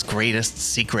Diego's greatest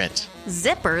secret.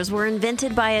 Zippers were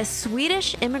invented by a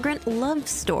Swedish immigrant love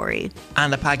story. On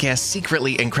the podcast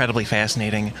Secretly Incredibly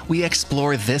Fascinating, we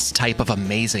explore this type of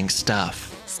amazing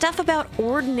stuff. Stuff about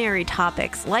ordinary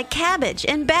topics like cabbage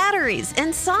and batteries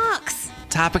and socks.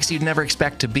 Topics you'd never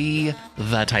expect to be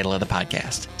the title of the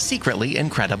podcast. Secretly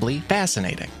Incredibly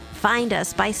Fascinating. Find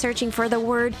us by searching for the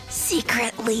word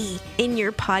secretly in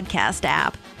your podcast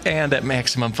app. And at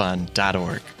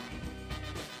MaximumFun.org.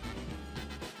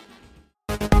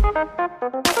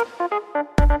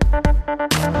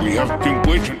 We have been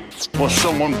waiting for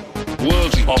someone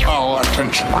worthy of our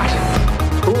attention. What?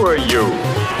 Who are you?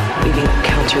 Leading a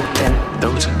counter then.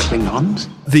 Those are Klingons?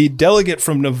 The delegate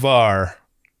from Navarre.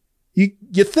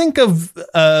 You think of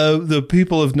the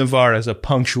people of Navarre as a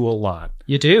punctual lot.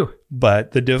 You do.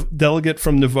 But the delegate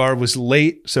from Navarre was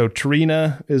late, so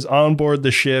Tarina is on board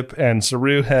the ship, and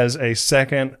Saru has a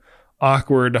second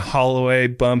awkward Holloway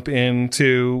bump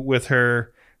into with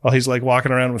her while he's like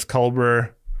walking around with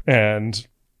Culber, and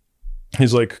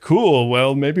he's like, cool,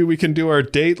 well, maybe we can do our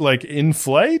date like in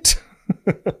flight?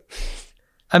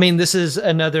 I mean, this is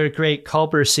another great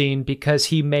Culber scene because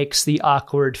he makes the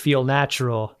awkward feel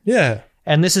natural. Yeah.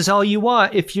 And this is all you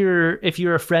want if you're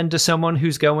a friend to someone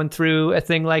who's going through a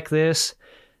thing like this,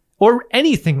 or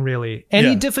anything really.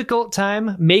 Any difficult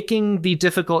time, making the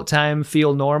difficult time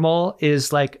feel normal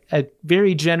is like a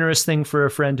very generous thing for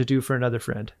a friend to do for another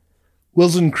friend.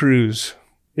 Wilson Cruz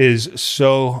is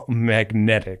so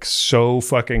magnetic, so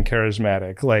fucking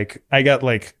charismatic. Like, I got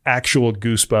like actual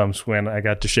goosebumps when I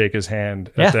got to shake his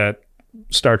hand at that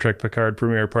Star Trek Picard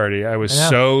premiere party. I was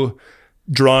so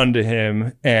drawn to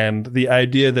him, and the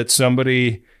idea that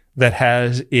somebody that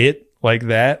has it like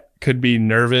that could be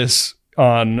nervous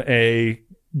on a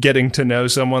getting to know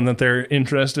someone that they're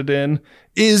interested in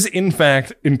is in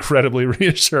fact incredibly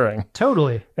reassuring.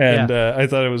 Totally. And I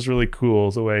thought it was really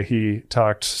cool the way he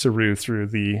talked Saru through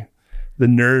the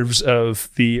nerves of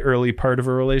the early part of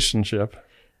a relationship.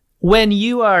 When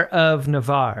you are of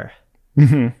Navarre,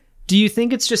 do you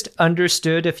think it's just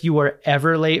understood if you are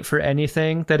ever late for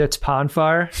anything that it's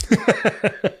Ponfar?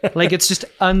 Like, it's just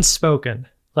unspoken.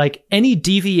 Like, any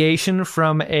deviation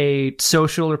from a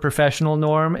social or professional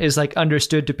norm is like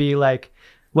understood to be like,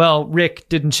 well, Rick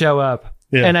didn't show up.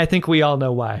 Yeah. And I think we all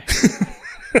know why.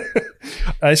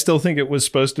 I still think it was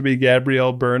supposed to be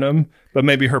Gabrielle Burnham, but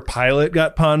maybe her pilot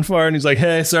got Ponfar and he's like,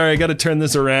 hey, sorry, I got to turn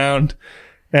this around.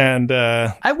 And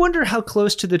I wonder how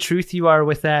close to the truth you are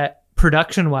with that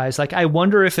production wise. Like, I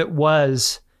wonder if it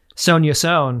was Sonia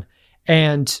Sohn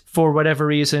and for whatever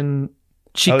reason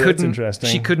she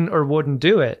couldn't or wouldn't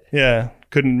do it. Yeah.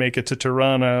 Couldn't make it to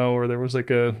Toronto, or there was like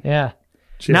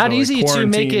not easy to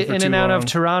make it in and out of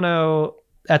Toronto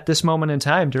at this moment in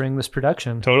time during this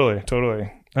production.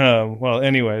 Totally. Well,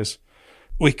 anyways,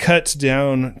 we cut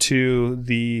down to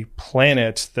the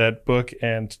planet that Book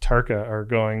and Tarka are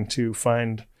going to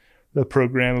find the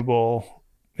programmable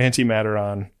antimatter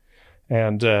on.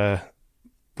 And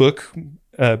Book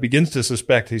begins to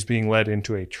suspect he's being led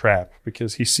into a trap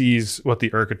because he sees what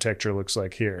the architecture looks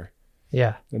like here.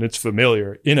 Yeah. And it's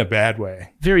familiar in a bad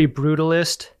way. Very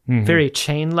brutalist, very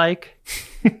chain-like,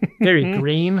 very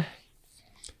green.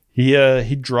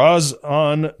 He draws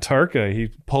on Tarka.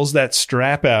 He pulls that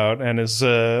strap out and is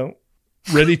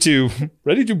ready to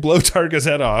blow Tarka's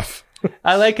head off.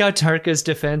 I like how Tarka's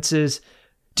defense is,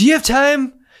 do you have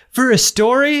time for a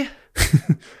story?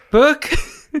 Book?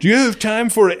 Do you have time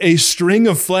for a string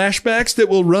of flashbacks that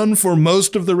will run for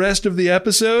most of the rest of the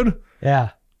episode?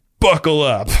 Yeah. Buckle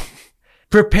up.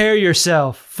 Prepare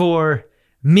yourself for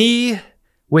me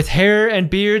with hair and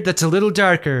beard that's a little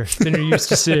darker than you're used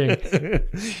to seeing.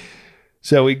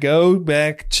 So we go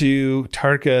back to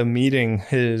Tarka meeting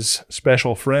his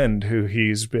special friend who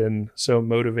he's been so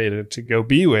motivated to go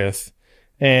be with.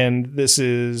 And this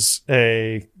is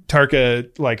a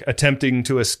Tarka like attempting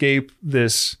to escape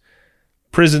this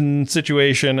prison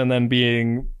situation and then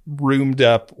being roomed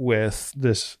up with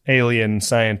this alien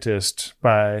scientist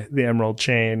by the Emerald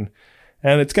Chain.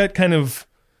 And it's got kind of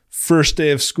first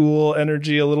day of school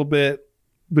energy a little bit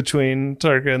between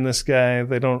Tarka and this guy.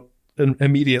 They don't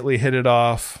immediately hit it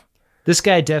off. This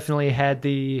guy definitely had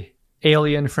the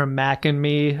alien from Mac and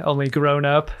Me, only grown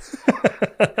up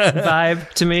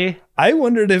vibe to me. I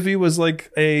wondered if he was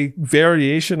like a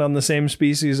variation on the same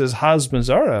species as Haz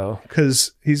Mazzaro,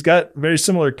 because he's got very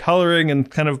similar coloring and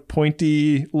kind of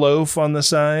pointy loaf on the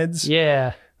sides.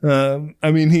 Yeah.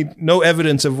 I mean, no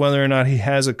evidence of whether or not he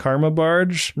has a karma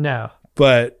barge. No.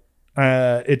 But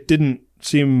it didn't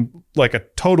seem like a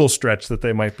total stretch that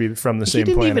they might be from the same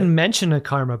planet. He didn't even mention a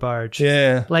karma barge.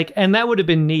 Yeah. Like, and that would have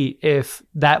been neat if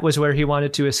that was where he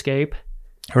wanted to escape.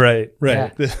 Right. Yeah.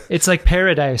 It's like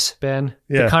paradise, Ben.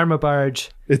 Yeah. The karma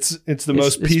barge. It's the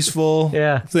most peaceful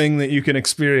thing that you can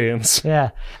experience.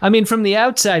 Yeah. I mean, from the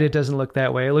outside, it doesn't look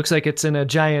that way. It looks like it's in a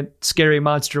giant, scary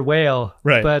monster whale.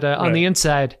 Right. But on the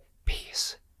inside,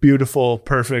 peace. Beautiful,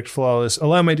 perfect, flawless.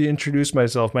 Allow me to introduce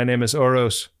myself. My name is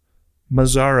Oros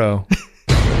Mazzaro.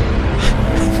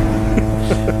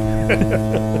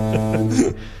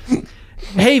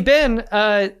 Hey, Ben,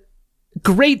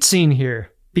 great scene here.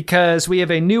 Because we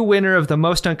have a new winner of the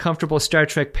most uncomfortable Star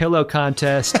Trek pillow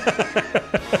contest.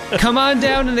 Come on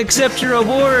down and accept your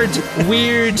award,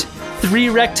 weird 3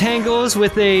 rectangles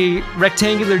with a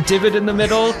rectangular divot in the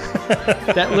middle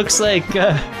that looks like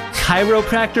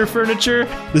chiropractor furniture.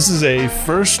 This is a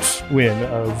first win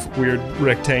of weird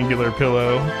rectangular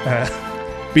pillow,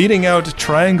 beating out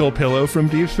triangle pillow from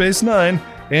Deep Space Nine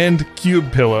and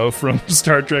cube pillow from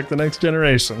Star Trek The Next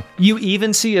Generation. You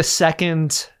even see a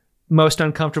second most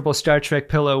uncomfortable Star Trek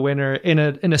pillow winner in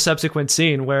a subsequent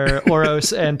scene where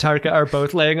Oros and Tarka are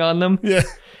both laying on them. Yeah.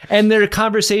 And their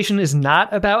conversation is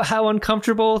not about how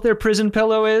uncomfortable their prison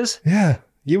pillow is. Yeah.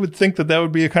 You would think that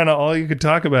would be kind of all you could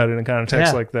talk about in a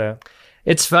context like that.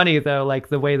 It's funny, though, like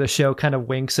the way the show kind of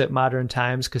winks at modern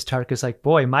times, because Tarka's like,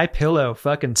 boy, my pillow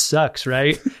fucking sucks,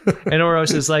 right? And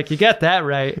Oros is like, you got that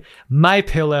right. My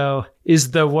pillow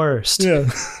is the worst. Yeah.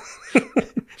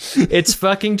 It's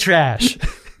fucking trash.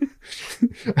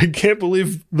 I can't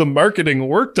believe the marketing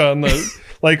worked on the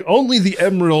like only the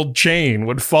Emerald Chain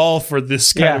would fall for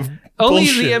this kind of only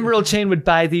bullshit. The Emerald Chain would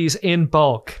buy these in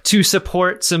bulk to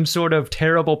support some sort of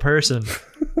terrible person.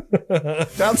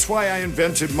 That's why I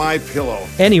invented my pillow.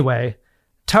 Anyway,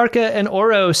 Tarka and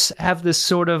Oros have this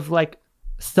sort of like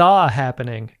thaw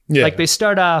happening. Yeah. Like they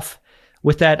start off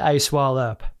with that ice wall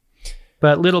up,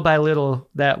 but little by little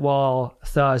that wall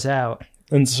thaws out.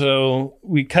 And so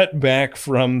we cut back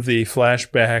from the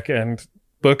flashback, and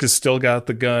Book has still got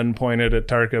the gun pointed at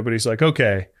Tarka, but he's like,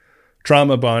 okay,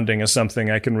 trauma bonding is something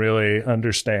I can really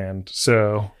understand.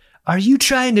 So are you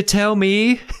trying to tell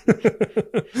me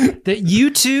that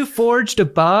you two forged a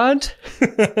bond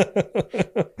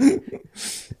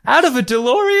out of a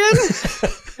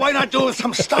DeLorean? Why not do it with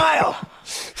some style?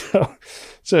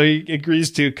 So he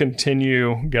agrees to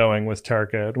continue going with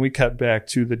Tarka, and we cut back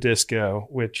to the disco,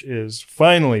 which is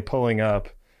finally pulling up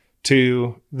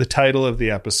to the title of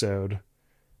the episode,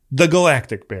 The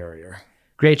Galactic Barrier.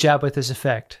 Great job with this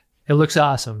effect. It looks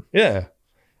awesome. Yeah.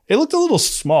 It looked a little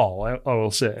small, I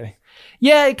will say.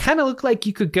 Yeah, it kind of looked like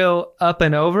you could go up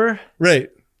and over. Right.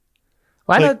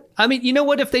 Why not? I mean, you know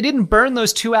what? If they didn't burn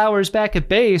those 2 hours back at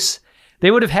base, they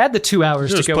would have had the 2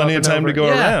 hours to go up and over. There's plenty of time to go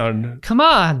around. Come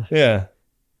on. Yeah.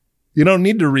 You don't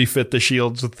need to refit the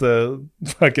shields with the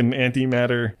fucking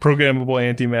antimatter, programmable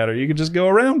antimatter. You can just go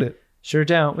around it. Sure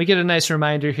don't. We get a nice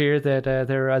reminder here that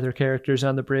there are other characters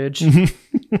on the bridge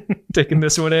taking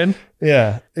this one in.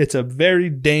 Yeah. It's a very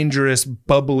dangerous,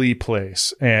 bubbly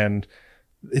place. And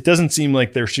it doesn't seem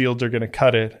like their shields are going to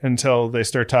cut it until they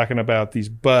start talking about these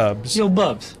bubs. Yo,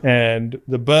 bubs. And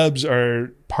the bubs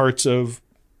are parts of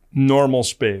normal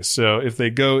space. So if they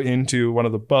go into one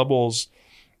of the bubbles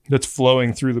that's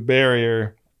flowing through the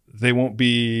barrier, they won't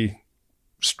be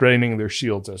straining their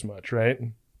shields as much, right?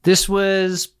 This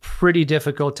was pretty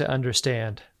difficult to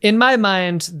understand. In my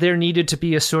mind, there needed to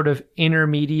be a sort of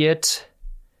intermediate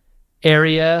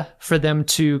area for them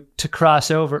to cross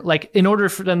over. Like, in order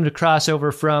for them to cross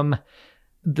over from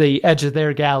the edge of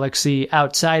their galaxy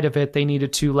outside of it, they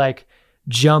needed to, like,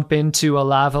 jump into a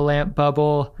lava lamp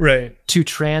bubble to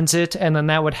transit, and then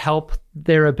that would help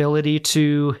their ability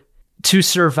to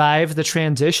survive the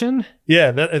transition.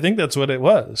 Yeah, I think that's what it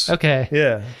was. Okay.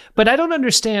 Yeah. But I don't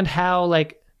understand how,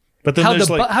 like, but then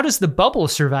how does the bubble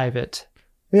survive it?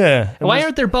 Yeah. Why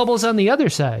aren't there bubbles on the other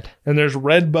side? And there's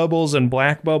red bubbles and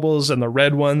black bubbles, and the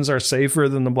red ones are safer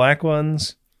than the black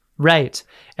ones. Right.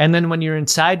 And then when you're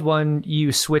inside one,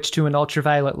 you switch to an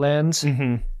ultraviolet lens.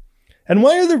 Mm-hmm. And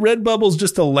why are the red bubbles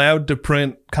just allowed to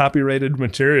print copyrighted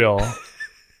material?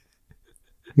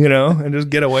 You know, and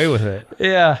just get away with it?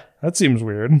 Yeah. That seems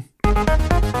weird.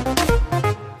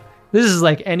 This is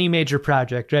like any major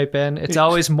project, right, Ben? It's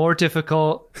always more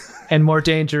difficult and more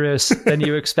dangerous than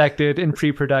you expected in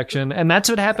pre-production. And that's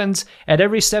what happens at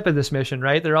every step of this mission,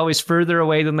 right? They're always further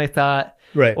away than they thought.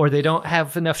 Right. Or they don't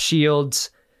have enough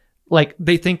shields. Like,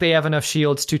 they think they have enough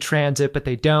shields to transit, but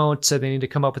they don't. So they need to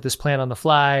come up with this plan on the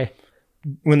fly.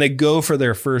 When they go for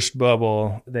their first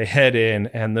bubble, they head in,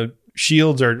 and the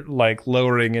shields are, like,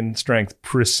 lowering in strength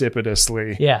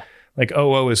precipitously. Yeah. Like,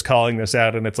 OO is calling this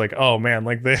out, and it's like, oh man,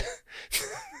 like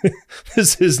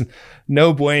this is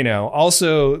no bueno.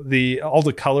 Also, all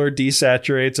the color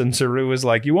desaturates, and Saru is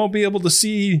like, you won't be able to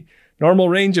see normal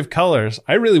range of colors.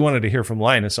 I really wanted to hear from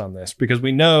Linus on this, because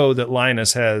we know that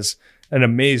Linus has an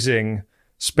amazing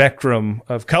spectrum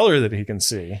of color that he can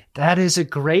see. That is a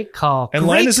great call. And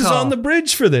Linus is on the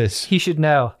bridge for this. He should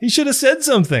know. He should have said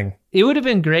something. It would have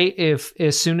been great if,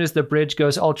 as soon as the bridge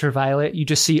goes ultraviolet, you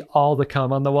just see all the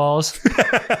cum on the walls.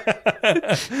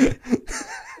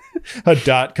 A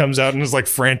dot comes out and is like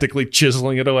frantically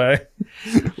chiseling it away.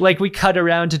 Like, we cut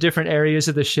around to different areas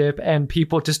of the ship and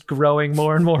people just growing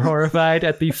more and more horrified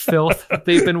at the filth that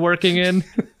they've been working in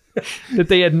that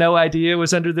they had no idea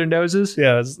was under their noses.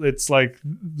 Yeah, it's like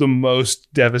the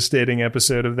most devastating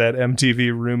episode of that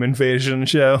MTV Room Invasion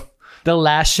show. The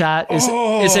last shot is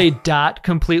a dot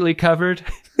completely covered.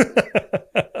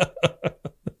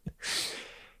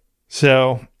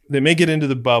 So they make it into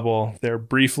the bubble. They're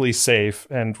briefly safe,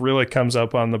 and Rilla comes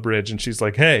up on the bridge, and she's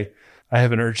like, hey, I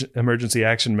have an emergency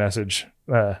action message.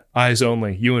 Eyes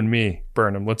only, you and me,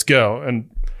 Burnham. Let's go. And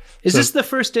is this the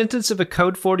first instance of a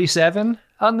Code 47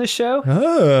 on this show?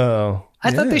 Oh. I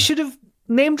thought they should have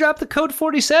name dropped the Code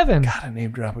 47. Gotta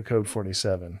name drop a Code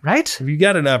 47. Right? If you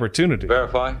got an opportunity.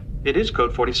 Verify. It is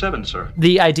Code 47, sir.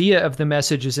 The idea of the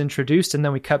message is introduced, and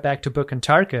then we cut back to Book and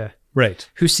Tarka. Right.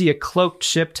 Who see a cloaked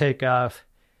ship take off.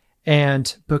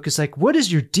 And Book is like, what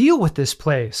is your deal with this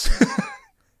place?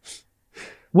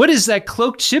 What is that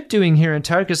cloaked ship doing here? And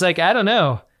Tarka's like, I don't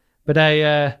know. But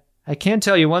I can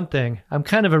tell you one thing. I'm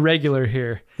kind of a regular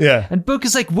here. Yeah. And Book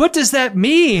is like, what does that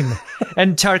mean?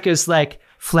 And Tarka's like,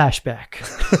 flashback.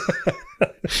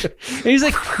 And he's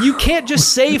like, you can't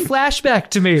just say flashback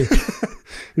to me.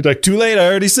 He's like, too late. I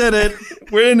already said it.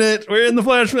 We're in it. We're in the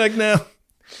flashback now.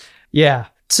 Yeah.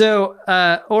 So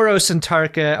Oros and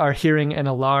Tarka are hearing an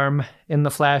alarm in the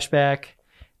flashback,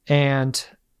 and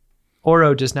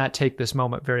Oro does not take this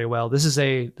moment very well. This is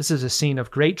a scene of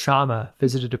great trauma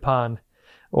visited upon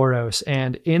Oros,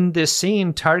 and in this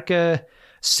scene, Tarka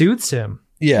soothes him.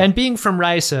 Yeah. And being from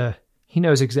Risa, he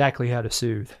knows exactly how to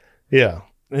soothe. Yeah.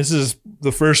 This is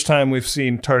the first time we've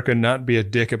seen Tarka not be a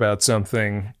dick about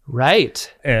something.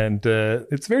 Right. And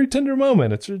it's a very tender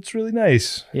moment. It's really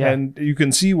nice. Yeah. And you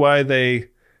can see why they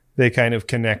kind of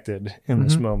connected in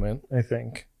this moment, I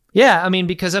think. Yeah, I mean,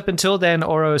 because up until then,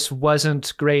 Oros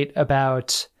wasn't great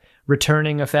about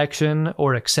returning affection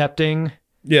or accepting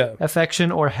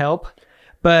affection or help.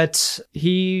 But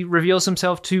he reveals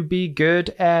himself to be good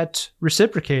at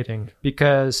reciprocating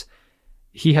because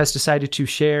he has decided to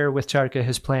share with Tarka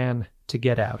his plan to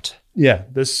get out. Yeah,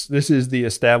 this is the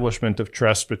establishment of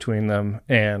trust between them.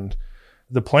 And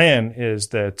the plan is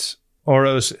that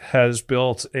Oros has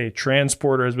built a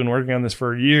transporter, has been working on this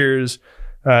for years,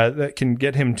 that can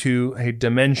get him to a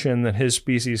dimension that his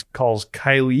species calls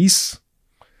Kailis.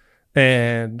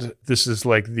 And this is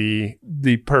like the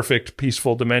perfect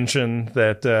peaceful dimension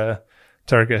that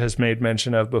Tarka has made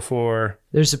mention of before.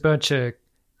 There's a bunch of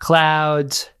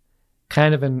clouds,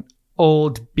 kind of an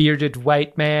old bearded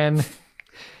white man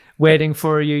waiting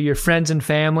for you. Your friends and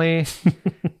family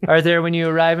are there when you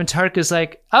arrive. And Tarka's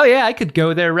like, oh yeah, I could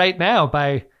go there right now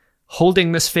by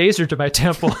holding this phaser to my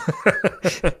temple.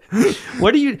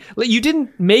 What you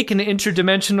didn't make an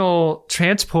interdimensional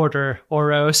transporter,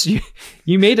 Oros.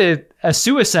 You made a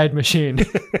suicide machine.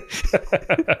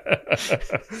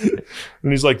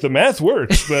 And he's like, the math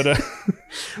works, but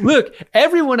look,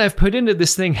 everyone I've put into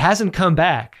this thing hasn't come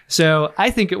back. So I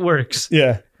think it works.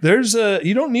 Yeah. There's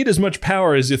you don't need as much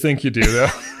power as you think you do,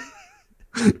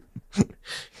 though.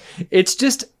 It's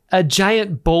just a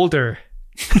giant boulder.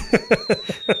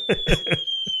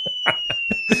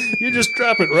 You just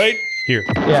drop it right here.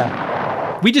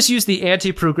 Yeah. We just use the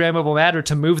anti-programmable matter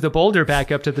to move the boulder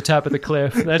back up to the top of the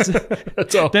cliff.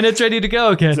 That's all. Then it's ready to go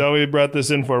again. That's all we brought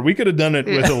this in for. We could have done it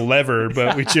with a lever,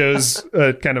 but we chose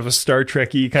a kind of a Star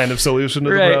Trek-y kind of solution to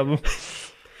the problem.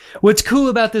 What's cool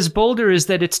about this boulder is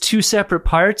that its two separate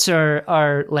parts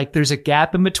are like there's a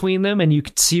gap in between them and you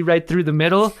can see right through the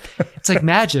middle. It's like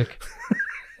magic.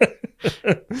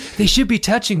 They should be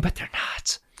touching, but they're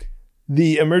not.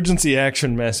 The emergency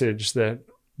action message that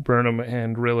Burnham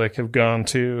and Rillick have gone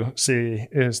to see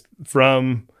is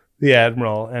from the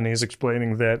Admiral, and he's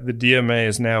explaining that the DMA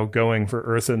is now going for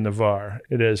Earth and Navarre.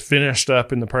 It is finished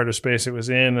up in the part of space it was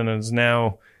in and is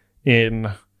now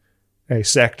in a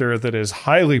sector that is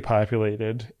highly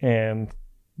populated, and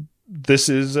this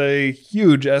is a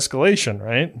huge escalation,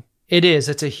 right? It is.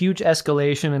 It's a huge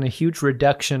escalation and a huge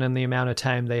reduction in the amount of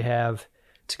time they have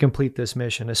to complete this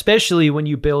mission, especially when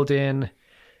you build in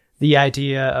the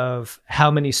idea of how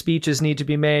many speeches need to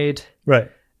be made. Right.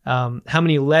 How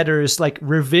many letters, like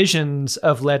revisions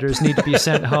of letters need to be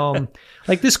sent home.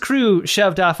 Like this crew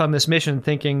shoved off on this mission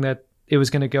thinking that it was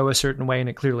going to go a certain way and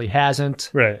it clearly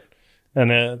hasn't. Right. And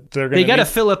they got to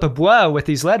fill up a bois with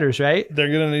these letters, right?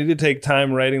 They're going to need to take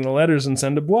time writing the letters and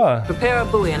send a bois. Prepare a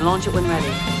buoy and launch it when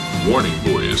ready. Warning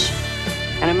buoys.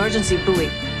 An emergency buoy.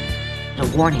 A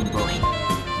warning buoy.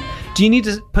 Do you need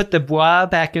to put the bois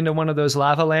back into one of those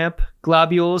lava lamp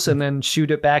globules and then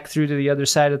shoot it back through to the other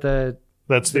side of the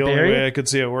That's the only way I could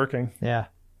see it working. Yeah.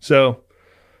 So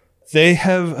they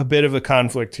have a bit of a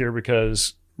conflict here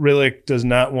because Rillick does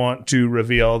not want to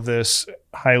reveal this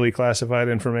highly classified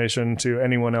information to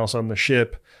anyone else on the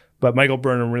ship, but Michael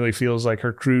Burnham really feels like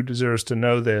her crew deserves to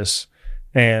know this,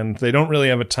 and they don't really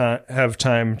have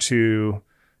time to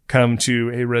come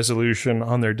to a resolution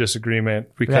on their disagreement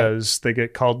because they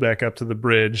get called back up to the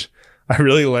bridge. I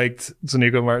really liked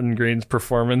Sonequa Martin Green's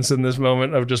performance in this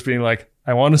moment of just being like,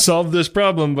 I want to solve this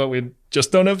problem, but we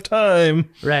just don't have time.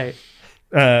 Right.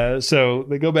 So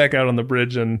they go back out on the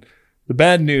bridge, and the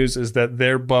bad news is that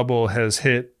their bubble has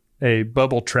hit a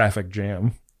bubble traffic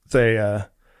jam.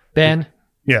 Ben?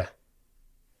 Yeah.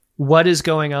 What is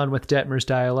going on with Detmer's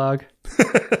dialogue?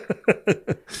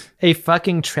 A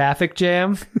fucking traffic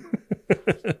jam?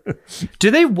 Do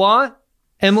they want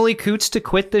Emily Coots to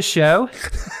quit the show?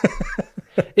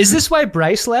 Is this why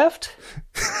Bryce left?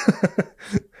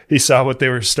 He saw what they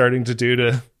were starting to do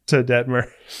to Detmer.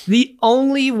 The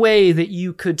only way that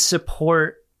you could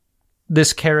support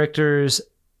this character's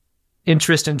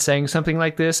interest in saying something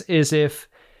like this is if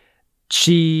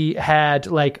she had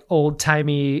like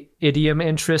old-timey idiom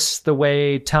interests the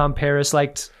way Tom Paris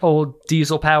liked old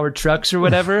diesel-powered trucks or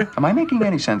whatever. Am I making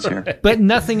any sense here? But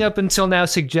nothing up until now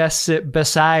suggests it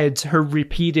besides her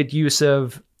repeated use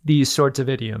of these sorts of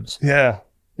idioms. Yeah.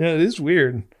 Yeah, it is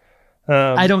weird.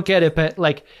 I don't get it, but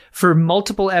like for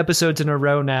multiple episodes in a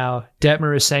row now,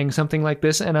 Detmer is saying something like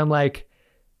this, and I'm like,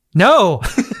 no!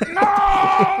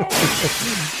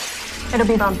 It'll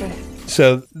be bumpy.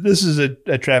 So this is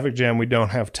a traffic jam we don't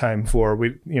have time for.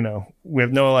 We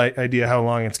have no idea how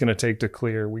long it's going to take to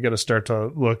clear. We got to start to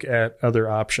look at other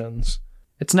options.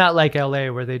 It's not like LA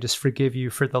where they just forgive you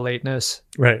for the lateness.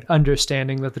 Right.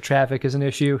 Understanding that the traffic is an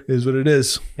issue. It is what it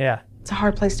is. Yeah. It's a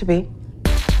hard place to be.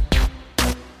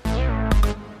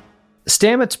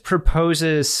 Stamets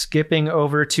proposes skipping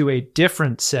over to a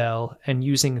different cell and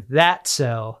using that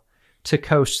cell to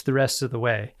coast the rest of the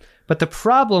way. But the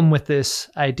problem with this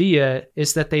idea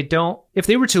is that if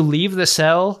they were to leave the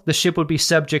cell, the ship would be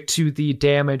subject to the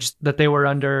damage that they were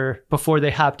under before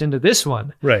they hopped into this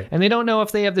one. Right. And they don't know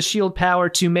if they have the shield power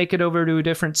to make it over to a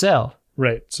different cell.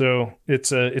 Right. So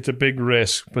it's a big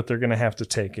risk, but they're going to have to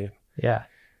take it. Yeah.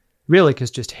 Really,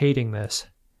 is just hating this.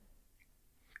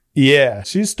 Yeah,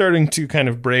 she's starting to kind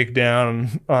of break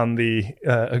down on the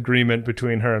agreement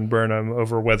between her and Burnham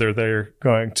over whether they're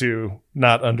going to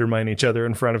not undermine each other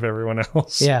in front of everyone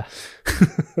else. Yeah.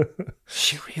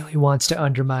 She really wants to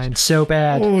undermine so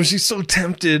bad. Oh, she's so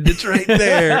tempted. It's right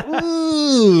there.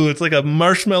 Ooh, it's like a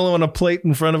marshmallow on a plate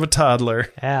in front of a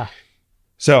toddler. Yeah.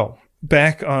 So,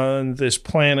 back on this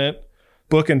planet,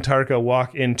 Book and Tarka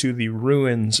walk into the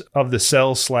ruins of the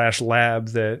cell/lab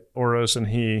that Oros and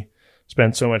he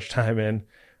spent so much time in.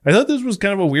 I thought this was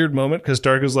kind of a weird moment because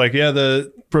Tarka's like, yeah,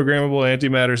 the programmable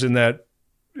antimatter's in the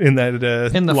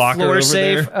locker floor over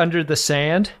safe there. under the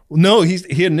sand. No,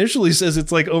 he initially says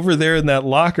it's like over there in that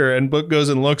locker, and Book goes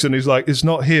and looks and he's like, it's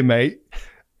not here, mate.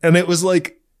 And it was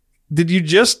like, did you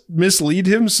just mislead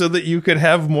him so that you could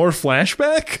have more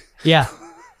flashback? Yeah.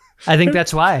 I think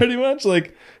that's why. Pretty much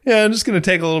like, yeah, I'm just going to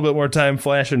take a little bit more time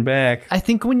flashing back. I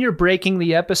think when you're breaking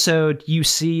the episode, you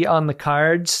see on the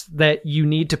cards that you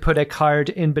need to put a card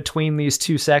in between these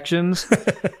two sections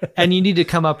and you need to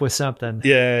come up with something.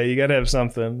 Yeah, you got to have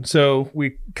something. So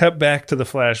we cut back to the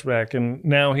flashback, and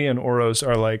now he and Oros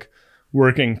are like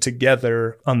working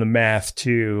together on the math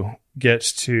to get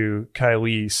to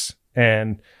Kylise.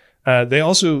 And they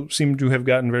also seem to have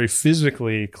gotten very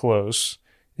physically close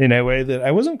in a way that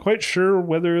I wasn't quite sure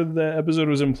whether the episode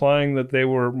was implying that they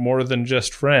were more than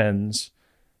just friends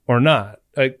or not.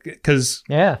 Because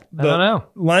I don't know.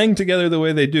 Lying together the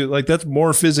way they do, like that's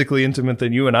more physically intimate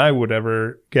than you and I would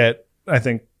ever get, I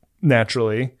think,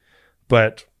 naturally.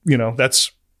 But,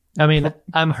 that's... I mean,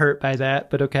 I'm hurt by that,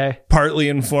 but okay. Partly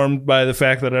informed by the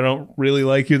fact that I don't really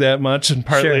like you that much, and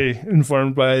partly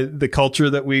informed by the culture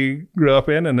that we grew up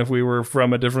in. And if we were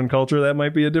from a different culture, that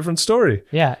might be a different story.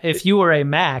 Yeah. If you were a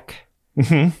Mac,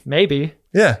 maybe.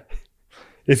 Yeah.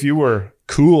 If you were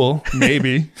cool,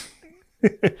 maybe.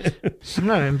 I'm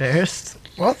not embarrassed.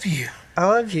 Love you. I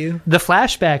love you. The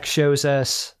flashback shows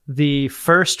us the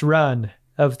first run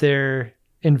of their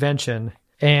invention,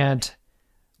 and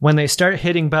when they start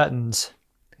hitting buttons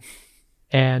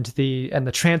and the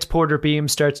transporter beam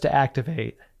starts to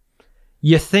activate,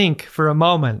 you think for a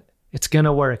moment it's going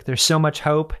to work. There's so much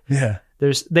hope. Yeah.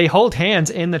 They hold hands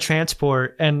in the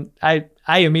transport, and I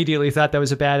immediately thought that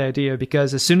was a bad idea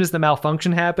because as soon as the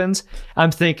malfunction happens, I'm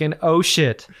thinking, oh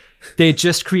shit, they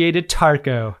just created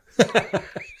Tarko.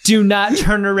 Do not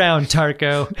turn around,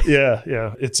 Tarko.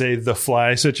 Yeah. It's The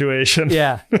Fly situation.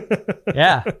 Yeah.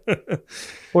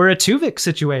 Or a Tuvix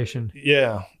situation.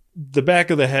 Yeah. The back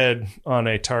of the head on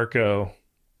a Tarko.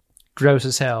 Gross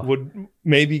as hell. Would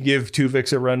maybe give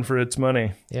Tuvix a run for its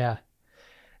money. Yeah.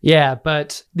 Yeah,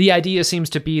 but the idea seems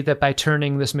to be that by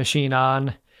turning this machine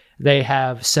on, they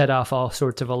have set off all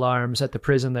sorts of alarms at the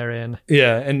prison they're in.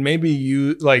 Yeah, and maybe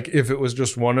if it was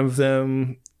just one of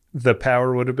them, the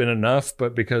power would have been enough,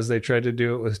 but because they tried to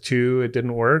do it with two, it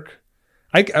didn't work.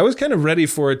 I was kind of ready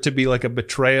for it to be like a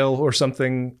betrayal or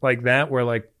something like that, where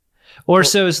like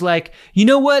Orso's like, you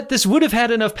know what? This would have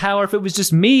had enough power if it was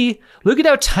just me. Look at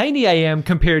how tiny I am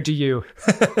compared to you.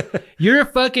 You're a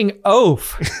fucking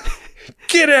oaf.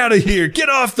 Get out of here. Get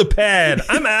off the pad.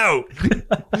 I'm out.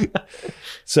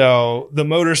 So the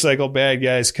motorcycle bad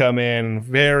guys come in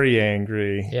very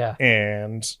angry. Yeah.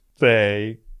 And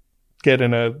they get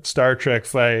in a Star Trek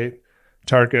fight.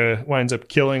 Tarka winds up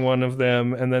killing one of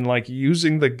them and then like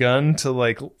using the gun to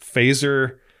like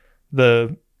phaser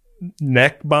the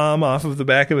neck bomb off of the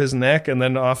back of his neck and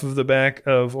then off of the back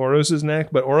of Oros's neck.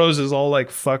 But Oros is all like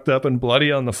fucked up and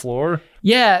bloody on the floor.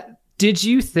 Yeah. Did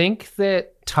you think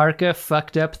that Tarka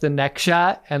fucked up the neck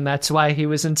shot and that's why he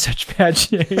was in such bad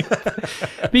shape?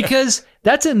 Because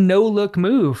that's a no-look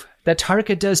move that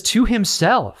Tarka does to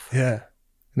himself. Yeah.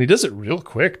 And he does it real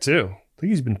quick too. I think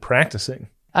he's been practicing.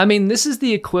 I mean, this is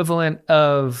the equivalent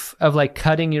of like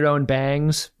cutting your own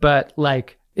bangs, but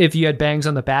like if you had bangs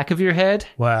on the back of your head.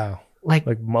 Wow.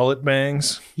 Like mullet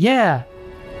bangs? Yeah.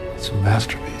 It's a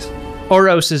masterpiece.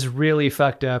 Oros is really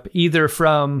fucked up, either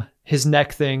from his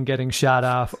neck thing getting shot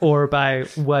off or by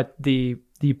what the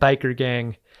biker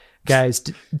gang guys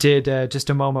did just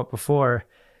a moment before.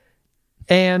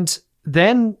 And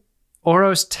then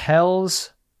Oros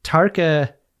tells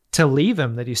Tarka to leave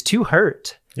him, that he's too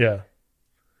hurt. Yeah.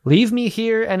 Leave me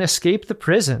here and escape the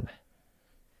prison.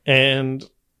 And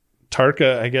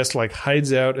Tarka, I guess, like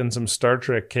hides out in some Star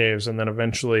Trek caves and then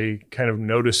eventually kind of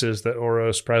notices that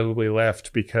Oros probably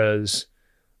left because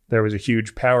there was a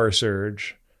huge power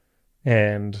surge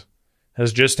and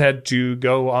has just had to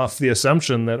go off the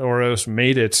assumption that Oros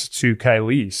made it to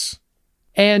Kylise.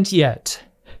 And yet,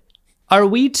 are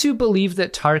we to believe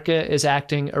that Tarka is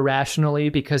acting irrationally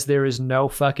because there is no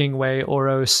fucking way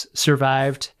Oros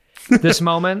survived this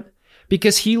moment?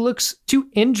 Because he looks too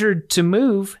injured to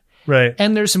move. Right.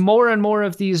 And there's more and more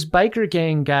of these biker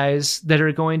gang guys that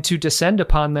are going to descend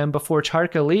upon them before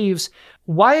Tarka leaves.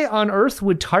 Why on earth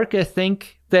would Tarka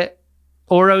think that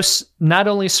Oros not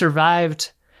only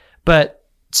survived, but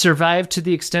survived to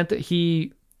the extent that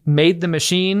he made the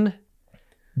machine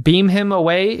beam him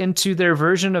away into their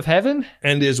version of heaven?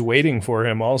 And is waiting for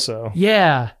him also.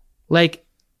 Yeah. Like,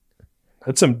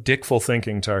 that's some dickful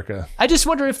thinking, Tarka. I just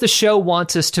wonder if the show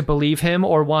wants us to believe him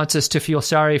or wants us to feel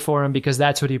sorry for him because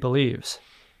that's what he believes.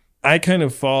 I kind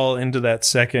of fall into that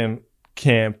second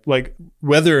camp. Like,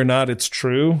 whether or not it's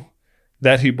true,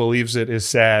 that he believes it is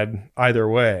sad either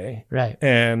way. Right.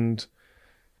 And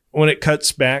when it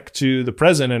cuts back to the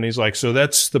present and he's like, so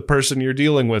that's the person you're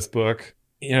dealing with, Book.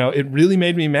 You know, it really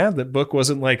made me mad that Book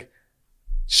wasn't like,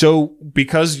 so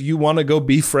because you want to go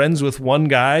be friends with one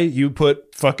guy, you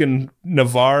put fucking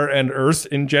Navarre and Earth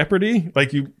in jeopardy?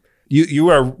 Like you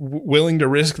are willing to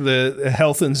risk the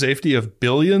health and safety of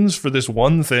billions for this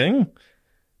one thing?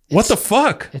 What the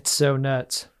fuck? It's so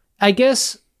nuts. I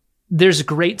guess there's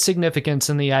great significance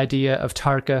in the idea of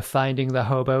Tarka finding the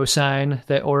hobo sign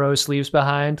that Oros leaves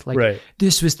behind. Like, right.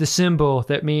 This was the symbol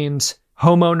that means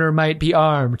homeowner might be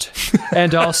armed.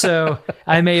 And also,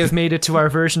 I may have made it to our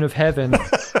version of heaven.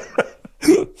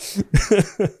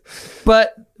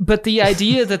 But the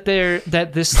idea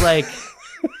that this like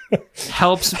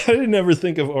helps. I didn't ever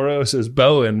think of Oros as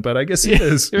Bowen, but I guess he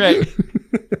is. Right.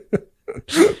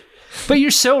 But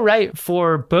you're so right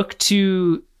for Book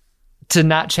to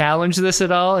not challenge this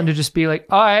at all and to just be like,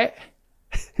 all right,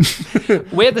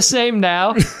 we're the same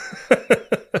now.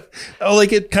 Oh,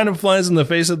 like it kind of flies in the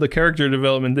face of the character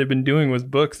development they've been doing with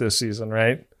Book this season,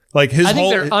 right? Like I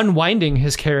think they're unwinding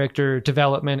his character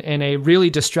development in a really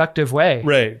destructive way.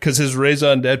 Right, because his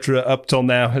raison d'etre up till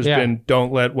now has been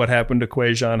don't let what happened to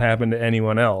Quajon happen to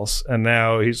anyone else. And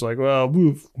now he's like, well,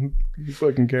 who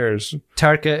fucking cares?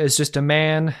 Tarka is just a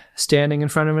man standing in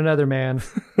front of another man,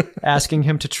 asking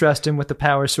him to trust him with the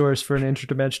power source for an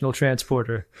interdimensional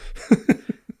transporter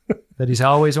that he's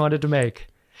always wanted to make.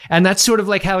 And that's sort of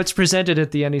like how it's presented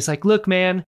at the end. He's like, look,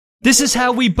 man, this is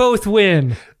how we both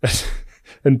win.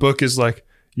 And Book is like,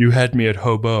 you had me at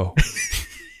hobo.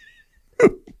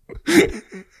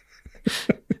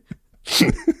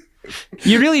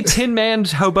 You really Tin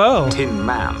Man'd hobo. Tin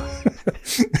Man.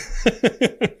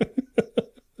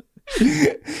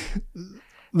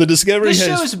 The Discovery this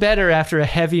show's better after a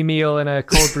heavy meal and a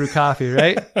cold brew coffee,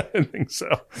 right? I think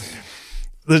so.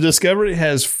 The Discovery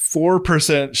has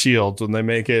 4% shields when they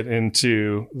make it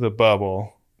into the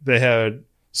bubble. They had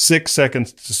 6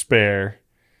 seconds to spare.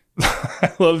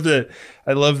 I love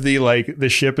the like the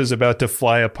ship is about to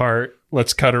fly apart.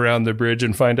 Let's cut around the bridge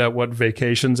and find out what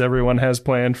vacations everyone has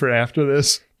planned for after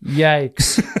this.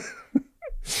 Yikes.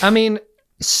 I mean,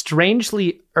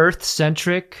 strangely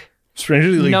Earth-centric.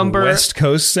 Strangely like West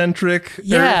Coast-centric.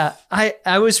 Yeah,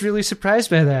 I was really surprised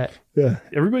by that. Yeah,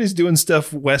 everybody's doing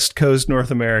stuff West Coast,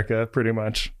 North America, pretty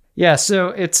much. Yeah, so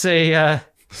it's a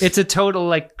total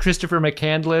like Christopher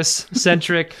McCandless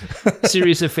centric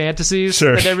series of fantasies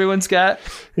that everyone's got.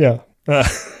 Yeah.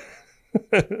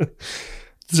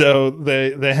 So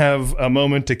they have a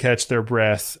moment to catch their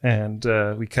breath, and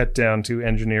we cut down to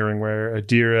engineering where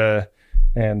Adira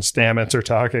and Stamets are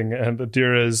talking, and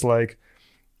Adira is like,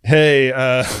 hey,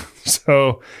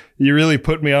 so you really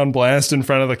put me on blast in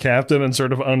front of the captain and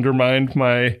sort of undermined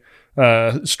my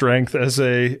strength as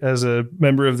a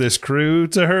member of this crew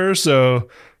to her, so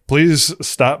please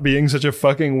stop being such a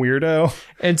fucking weirdo.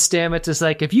 And Stamets is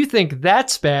like, if you think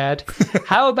that's bad,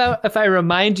 how about if I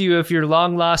remind you of your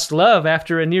long lost love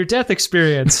after a near-death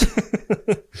experience?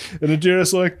 And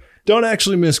Adira's like, don't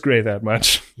actually miss Gray that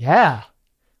much. Yeah.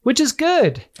 which is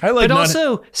good. But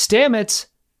also, Stamets,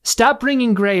 stop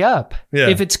bringing Gray up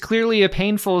if it's clearly a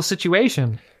painful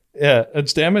situation. Yeah, and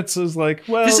Stamets is like,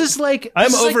 well, this is like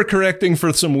I'm overcorrecting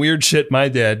for some weird shit my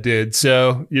dad did,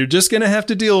 so you're just gonna have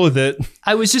to deal with it.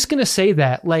 I was just gonna say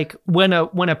that, like, when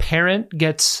a parent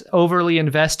gets overly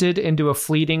invested into a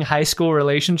fleeting high school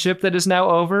relationship that is now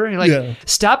over, you're like,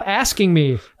 stop asking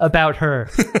me about her.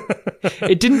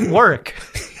 It didn't work.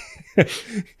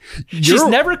 She's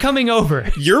never coming over.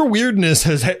 Your weirdness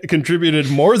has contributed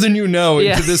more than you know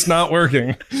into this not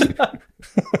working.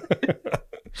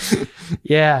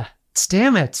 Yeah.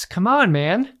 Stamets, come on,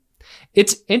 man.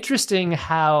 It's interesting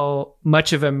how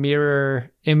much of a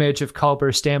mirror image of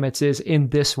Culber Stamets is in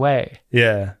this way.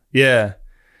 Yeah. Yeah.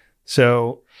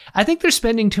 So I think they're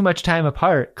spending too much time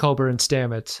apart, Culber and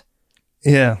Stamets.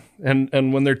 Yeah.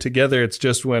 And when they're together, it's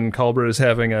just when Culber is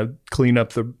having a clean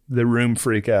up the room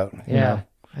freak out. Yeah.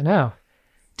 I know.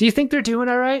 Do you think they're doing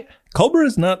all right? Culber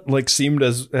has not seemed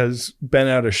as been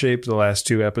out of shape the last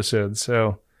 2 episodes,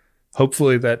 so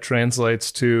hopefully that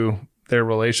translates to their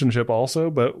relationship also,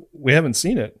 but we haven't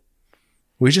seen it.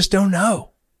 We just don't know.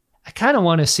 I kind of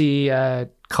want to see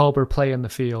Culber play in the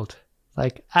field.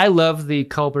 Like, I love the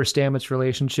Culber-Stamets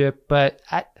relationship, but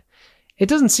it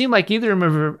doesn't seem like either of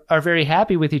them are very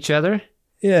happy with each other.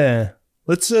 Yeah.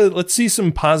 Let's see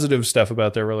some positive stuff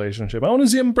about their relationship. I want to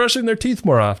see them brushing their teeth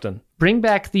more often. Bring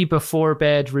back the before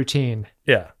bed routine.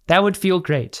 Yeah. That would feel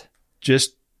great.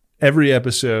 Just every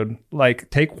episode,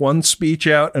 take one speech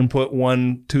out and put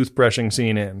one toothbrushing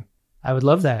scene in. I would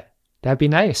love that. That'd be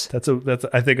nice. That's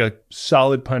I think a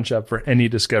solid punch up for any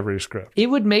Discovery script. It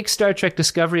would make Star Trek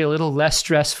Discovery a little less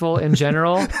stressful in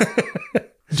general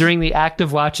during the act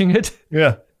of watching it.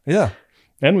 Yeah. Yeah.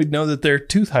 And we'd know that their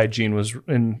tooth hygiene was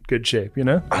in good shape, you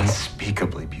know?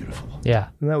 Unspeakably beautiful. Yeah.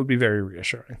 And that would be very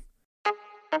reassuring.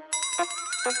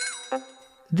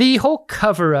 The whole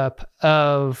cover-up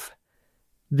of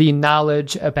the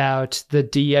knowledge about the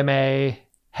DMA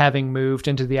having moved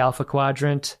into the Alpha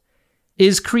Quadrant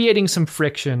is creating some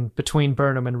friction between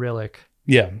Burnham and Rillick.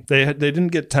 Yeah, they didn't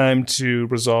get time to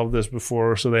resolve this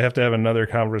before, so they have to have another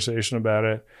conversation about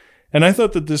it. And I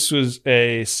thought that this was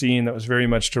a scene that was very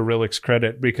much to Rillick's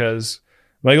credit, because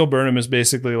Michael Burnham is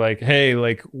basically like, hey,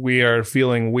 we are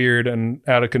feeling weird and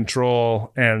out of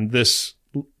control, and this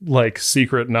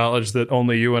secret knowledge that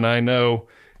only you and I know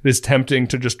is tempting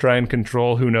to just try and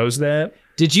control who knows that.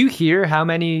 Did you hear how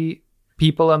many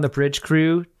people on the bridge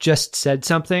crew just said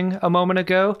something a moment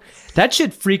ago? That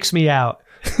shit freaks me out.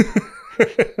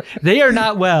 They are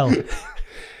not well.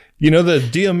 You know, the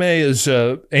DMA is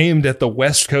aimed at the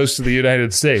west coast of the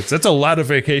United States. That's a lot of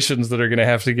vacations that are going to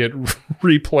have to get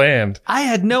replanned. I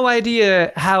had no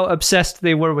idea how obsessed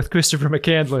they were with Christopher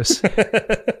McCandless.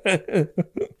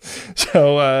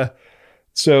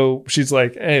 So she's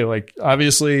like, hey,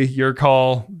 obviously your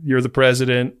call, you're the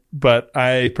president, but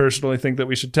I personally think that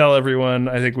we should tell everyone.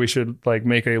 I think we should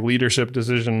make a leadership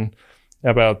decision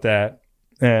about that.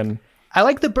 And I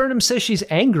like that Burnham says she's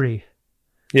angry.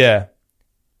 Yeah.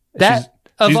 She's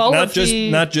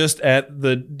not just at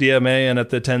the DMA and at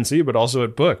the 10C, but also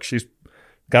at Book. She's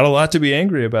got a lot to be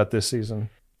angry about this season.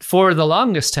 For the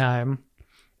longest time,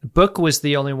 Book was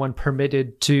the only one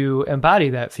permitted to embody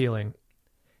that feeling.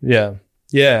 Yeah.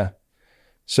 Yeah.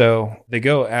 So they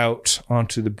go out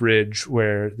onto the bridge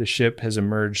where the ship has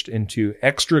emerged into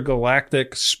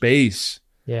extragalactic space.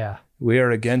 Yeah. We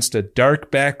are against a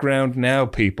dark background now,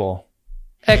 people.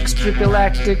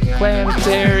 Extragalactic,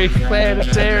 planetary,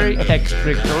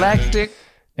 extragalactic.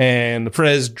 And the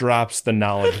Prez drops the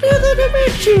knowledge.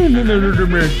 Another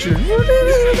dimension.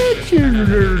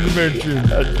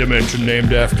 A dimension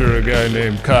named after a guy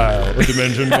named Kyle. A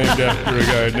dimension named after a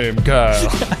guy named Kyle.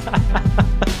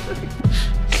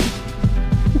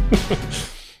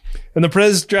 And the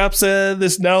Prez drops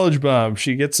this knowledge bomb.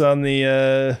 She gets on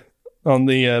the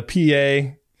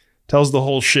PA, tells the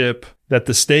whole ship that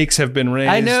the stakes have been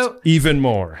raised even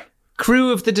more.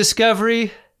 Crew of the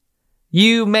Discovery,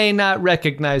 you may not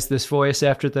recognize this voice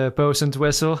after the bosun's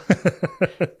whistle.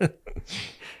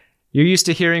 You're used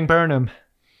to hearing Burnham,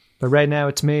 but right now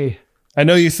it's me. I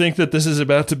know you think that this is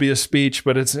about to be a speech,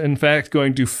 but it's in fact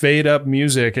going to fade up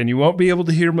music, and you won't be able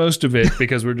to hear most of it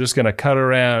because we're just going to cut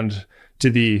around to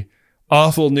the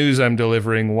awful news I'm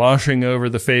delivering, washing over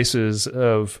the faces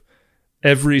of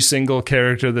every single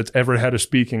character that's ever had a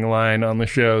speaking line on the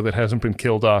show that hasn't been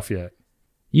killed off yet.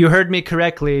 You heard me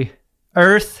correctly.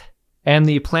 Earth and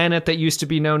the planet that used to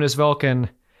be known as Vulcan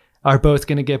are both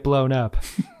going to get blown up.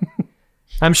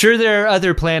 I'm sure there are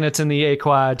other planets in the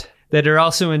A-Quad that are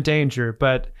also in danger,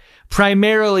 but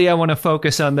primarily I want to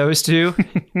focus on those two.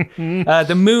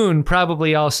 The moon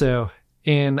probably also.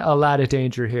 in a lot of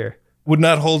danger here. Would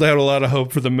not hold out a lot of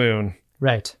hope for the moon.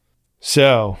 Right.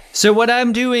 So what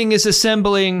I'm doing is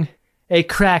assembling a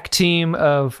crack team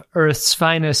of Earth's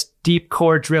finest deep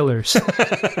core drillers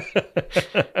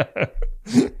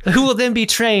who will then be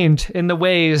trained in the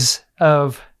ways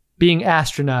of being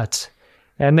astronauts,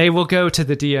 and they will go to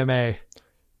the DMA.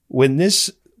 When this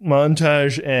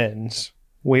montage ends,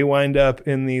 we wind up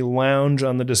in the lounge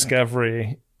on the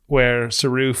Discovery where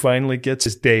Saru finally gets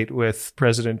his date with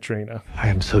President Trina. I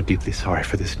am so deeply sorry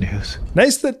for this news.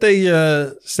 Nice that they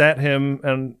sat him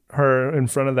and her in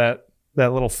front of that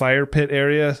little fire pit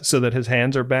area so that his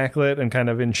hands are backlit and kind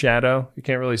of in shadow. You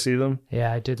can't really see them.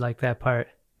 Yeah, I did like that part.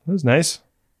 That was nice.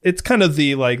 It's kind of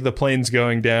the plane's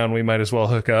going down, we might as well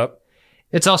hook up.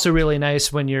 It's also really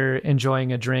nice when you're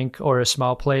enjoying a drink or a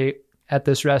small plate at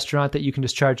this restaurant that you can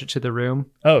just charge it to the room.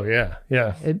 Oh, yeah,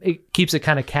 yeah. It keeps it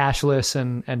kind of cashless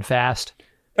and fast.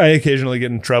 I occasionally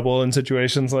get in trouble in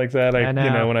situations like that. I know. You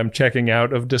know, when I'm checking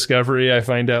out of Discovery, I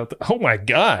find out, oh my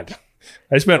God,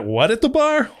 I spent what at the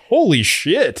bar? Holy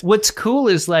shit. What's cool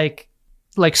is like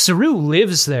Saru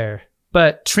lives there,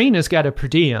 but Trina's got a per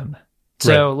diem.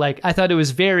 So Right. I thought it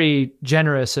was very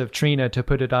generous of Trina to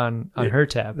put it on her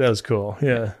tab. That was cool.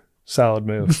 Yeah. Solid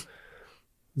move.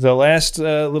 The last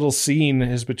little scene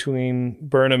is between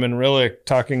Burnham and Rillick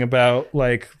talking about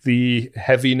the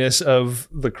heaviness of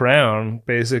the crown,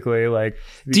 basically.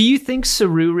 Do you think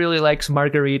Saru really likes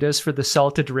margaritas for the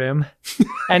salted rim?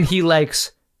 And he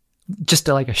likes just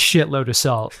a shitload of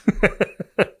salt.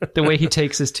 The way he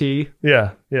takes his tea.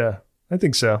 Yeah, yeah. I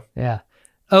think so. Yeah.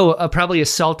 Oh, probably a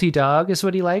salty dog is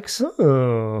what he likes?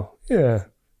 Oh, yeah.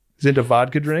 He's into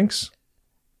vodka drinks?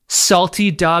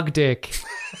 Salty dog dick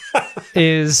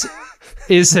is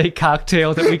a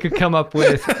cocktail that we could come up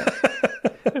with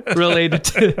related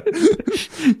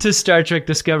to Star Trek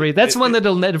Discovery. That's one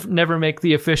that'll never make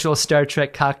the official Star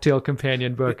Trek cocktail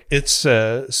companion book. It's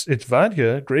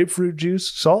vodka, grapefruit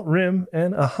juice, salt rim,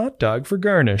 and a hot dog for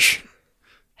garnish.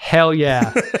 Hell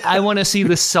yeah. I want to see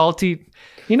the salty...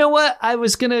 You know what? I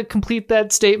was going to complete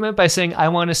that statement by saying I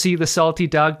want to see the salty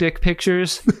dog dick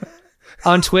pictures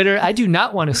on Twitter. I do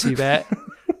not want to see that.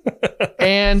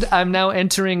 And I'm now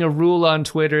entering a rule on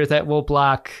Twitter that will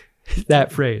block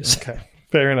that phrase. Okay,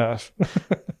 fair enough.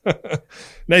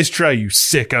 Nice try, you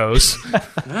sickos.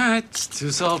 All right, it's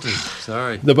too salty.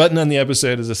 Sorry. The button on the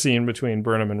episode is a scene between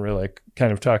Burnham and Rillick,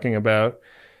 kind of talking about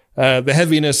the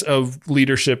heaviness of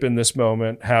leadership in this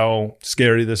moment, how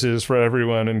scary this is for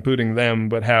everyone, including them,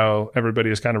 but how everybody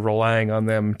is kind of relying on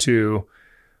them to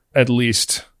at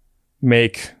least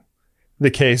make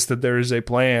the case that there is a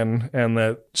plan and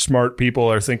that smart people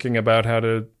are thinking about how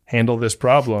to handle this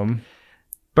problem.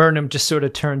 Burnham just sort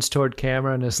of turns toward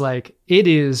camera and is like, it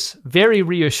is very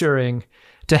reassuring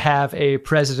to have a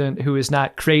president who is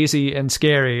not crazy and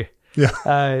scary,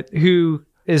 who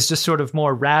is just sort of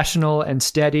more rational and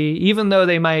steady, even though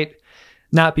they might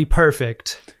not be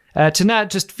perfect. To not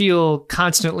just feel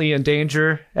constantly in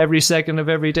danger every second of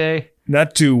every day.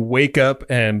 Not to wake up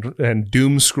and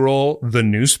doom scroll the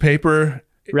newspaper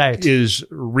is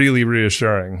really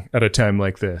reassuring at a time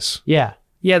like this. Yeah.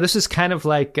 Yeah, this is kind of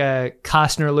like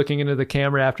Costner looking into the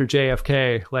camera after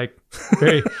JFK.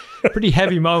 Pretty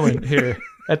heavy moment here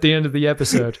at the end of the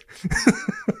episode.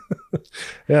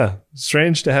 Yeah,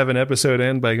 strange to have an episode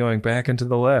end by going back and to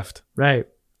the left. Right.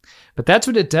 But that's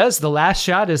what it does. The last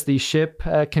shot is the ship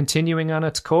continuing on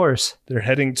its course. They're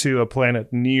heading to a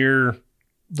planet near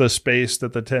the space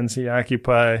that the Tensi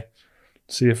occupy.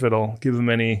 See if it'll give them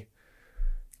any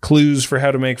clues for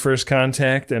how to make first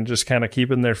contact, and just kind of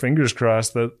keeping their fingers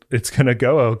crossed that it's going to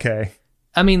go okay.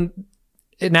 I mean,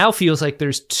 it now feels like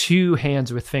there's two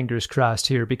hands with fingers crossed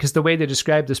here, because the way they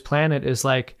describe this planet is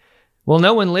like, well,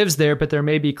 no one lives there, but there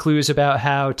may be clues about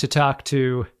how to talk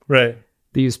to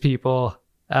these people.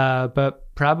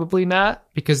 But probably not,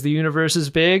 because the universe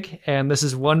is big and this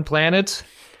is one planet.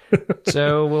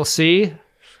 So we'll see.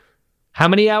 How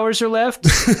many hours are left?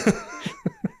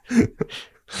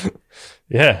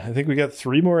 Yeah, I think we got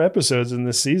 3 more episodes in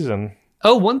this season.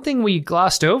 Oh, one thing we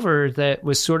glossed over that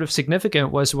was sort of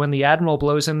significant was when the Admiral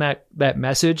blows in that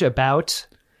message about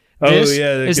this. Oh,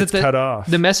 yeah, it gets cut off.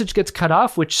 The message gets cut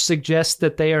off, which suggests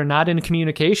that they are not in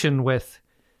communication with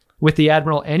the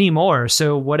Admiral anymore.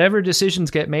 So whatever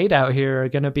decisions get made out here are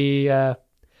going to be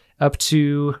up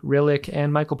to Rillick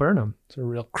and Michael Burnham. It's a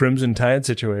real Crimson Tide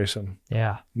situation.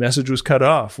 Yeah. Message was cut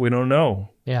off. We don't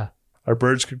know. Yeah. Our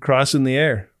birds could cross in the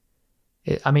air.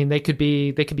 They could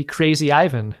be Crazy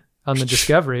Ivan on the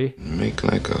Discovery. Make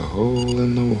like a hole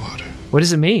in the water. What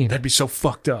does it mean? That'd be so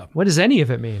fucked up. What does any of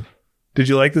it mean? Did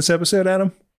you like this episode,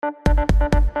 Adam?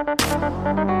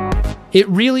 It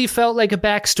really felt like a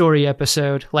backstory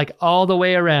episode, like all the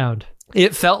way around.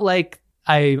 It felt like,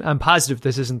 I'm positive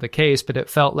this isn't the case, but it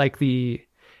felt like the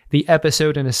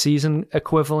episode in a season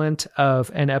equivalent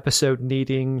of an episode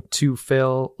needing to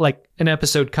fill, like an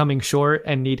episode coming short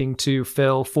and needing to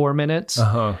fill 4 minutes.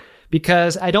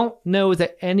 Because I don't know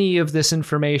that any of this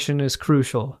information is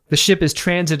crucial. The ship is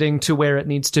transiting to where it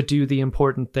needs to do the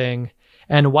important thing.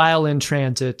 And while in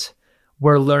transit,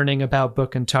 we're learning about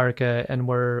Book and Tarka, and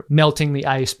we're melting the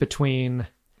ice between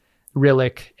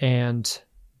Rillick and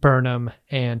Burnham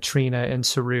and Trina and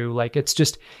Saru. Like, it's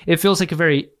just, it feels like a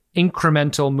very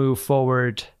incremental move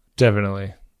forward.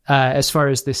 Definitely. As far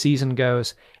as the season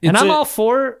goes. And I'm all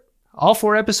for all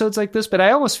 4 episodes like this, but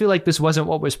I almost feel like this wasn't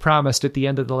what was promised at the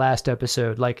end of the last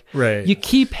episode. Like, right. You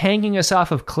keep hanging us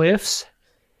off of cliffs.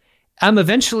 I'm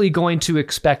eventually going to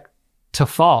expect to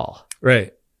fall.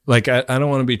 Right. Like, I don't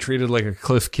want to be treated like a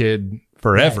cliff kid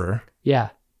forever. Right. Yeah.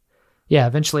 Yeah.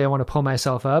 Eventually I want to pull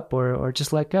myself up or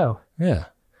just let go. Yeah.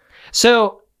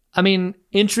 So, I mean,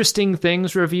 interesting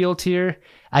things revealed here.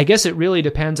 I guess it really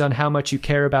depends on how much you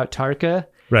care about Tarka.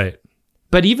 Right.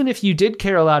 But even if you did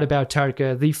care a lot about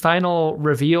Tarka, the final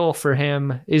reveal for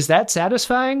him, is that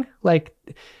satisfying? Like,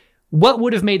 what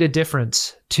would have made a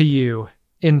difference to you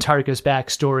in Tarka's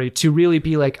backstory to really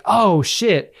be like, oh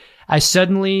shit, I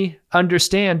suddenly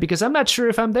understand, because I'm not sure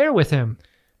if I'm there with him.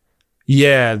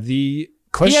 Yeah, the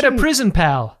question... He had a prison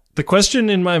pal. The question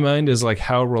in my mind is, like,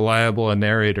 how reliable a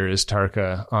narrator is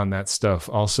Tarka on that stuff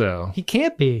also? He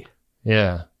can't be.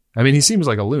 Yeah. I mean, he seems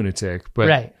like a lunatic, but...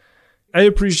 Right. I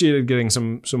appreciated getting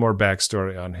some more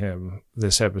backstory on him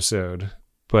this episode.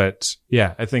 But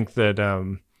yeah, I think that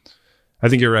I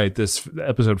think you're right. This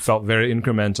episode felt very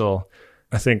incremental.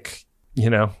 I think, you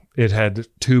know, it had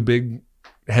 2 big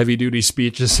heavy duty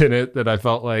speeches in it that I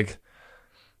felt like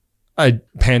I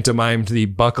pantomimed the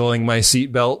buckling my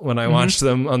seatbelt when I watched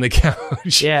them on the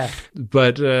couch. Yeah.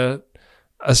 But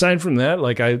aside from that,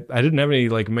 like, I didn't have any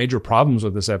like major problems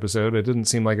with this episode. It didn't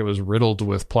seem like it was riddled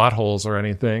with plot holes or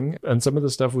anything. And some of the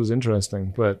stuff was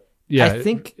interesting. But yeah, I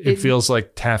think it feels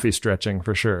like taffy stretching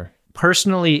for sure.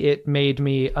 Personally, it made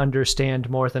me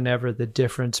understand more than ever the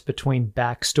difference between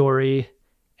backstory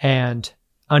and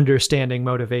understanding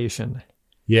motivation.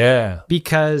 Yeah.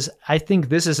 Because I think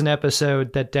this is an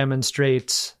episode that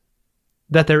demonstrates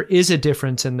that there is a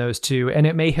difference in those two, and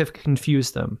it may have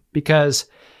confused them, because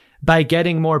by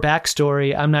getting more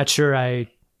backstory, I'm not sure I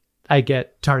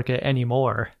get Tarka any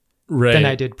more than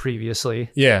I did previously.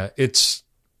 Yeah, it's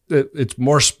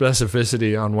more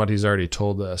specificity on what he's already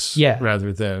told us,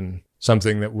 rather than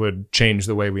something that would change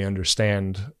the way we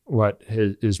understand what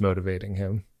is motivating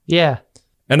him. Yeah.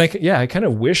 And I kind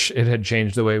of wish it had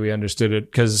changed the way we understood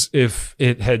it, because if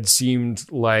it had seemed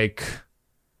like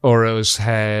Oros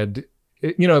had...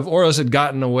 You know, if Oros had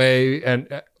gotten away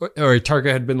or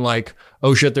Tarka had been like,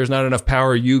 oh shit, there's not enough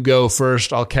power, you go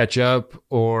first, I'll catch up,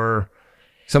 or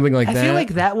something like that. I feel like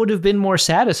that would have been more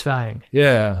satisfying.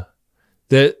 Yeah.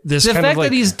 The fact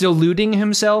that he's deluding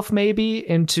himself maybe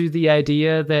into the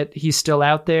idea that he's still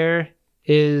out there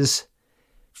is,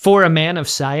 for a man of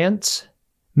science,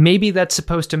 maybe that's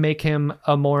supposed to make him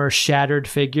a more shattered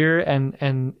figure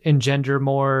and engender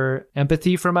more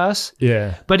empathy from us.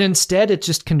 Yeah. But instead, it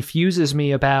just confuses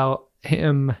me about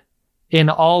him in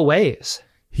all ways.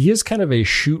 He is kind of a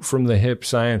shoot from the hip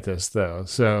scientist, though.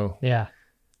 So yeah,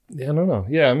 I don't know.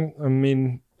 Yeah, I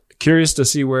mean, curious to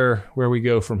see where we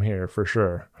go from here for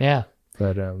sure. Yeah.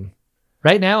 But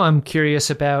right now, I'm curious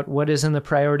about what is in the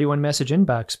Priority 1 message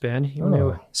inbox, Ben. You want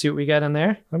to see what we got in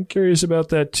there? I'm curious about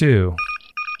that too.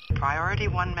 Priority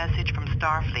 1 message from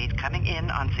Starfleet coming in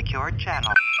on secured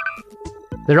channel.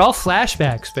 They're all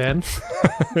flashbacks, Ben.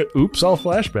 Oops, all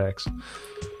flashbacks.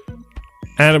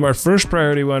 Adam, our first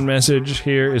Priority 1 message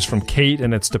here is from Kate,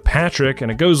 and it's to Patrick,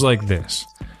 and it goes like this.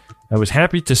 I was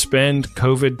happy to spend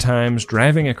COVID times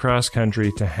driving across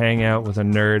country to hang out with a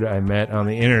nerd I met on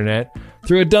the internet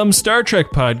through a dumb Star Trek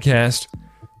podcast,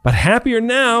 but happier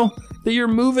now that you're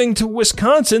moving to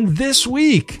Wisconsin this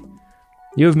week.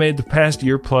 You have made the past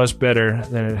year plus better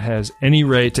than it has any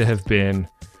right to have been.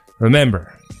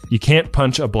 Remember, you can't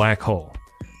punch a black hole.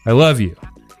 I love you.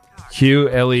 Q,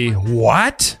 Ellie,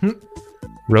 what?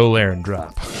 Roll Aaron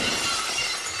drop.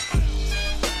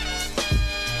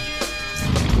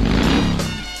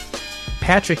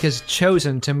 Patrick has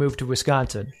chosen to move to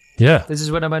Wisconsin. Yeah. This is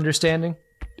what I'm understanding?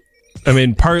 I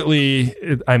mean, partly,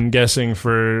 I'm guessing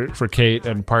for Kate,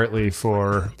 and partly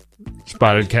for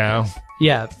Spotted Cow.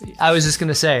 Yeah, I was just going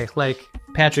to say, like,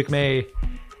 Patrick may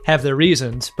have their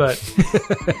reasons, but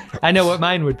I know what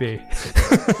mine would be.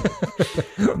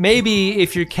 Maybe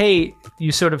if you're Kate,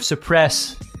 you sort of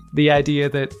suppress the idea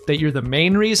that you're the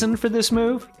main reason for this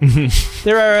move.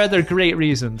 There are other great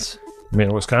reasons. I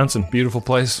mean, Wisconsin, beautiful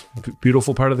place,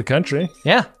 beautiful part of the country.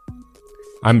 Yeah.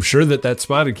 I'm sure that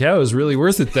spotted cow is really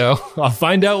worth it, though. I'll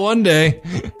find out one day.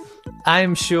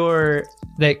 I'm sure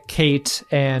that Kate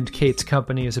and Kate's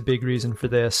company is a big reason for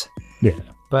this. Yeah.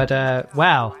 But,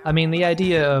 wow. I mean, the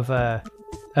idea of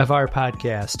our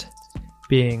podcast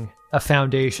being a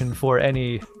foundation for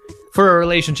a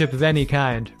relationship of any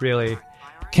kind, really,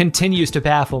 continues to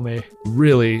baffle me.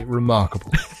 Really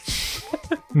remarkable.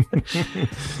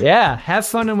 Yeah, have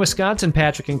fun in Wisconsin,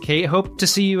 Patrick and Kate. Hope to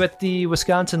see you at the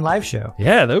Wisconsin live show.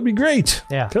 Yeah, that would be great.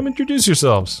 Yeah. Come introduce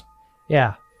yourselves.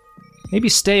 Yeah. Maybe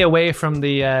stay away from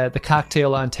the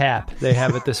cocktail on tap they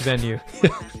have at this venue.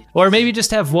 Or maybe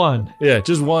just have one. Yeah,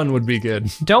 just one would be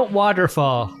good. Don't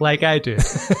waterfall like I do.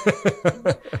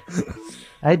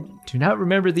 I do not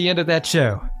remember the end of that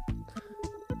show.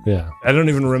 Yeah. I don't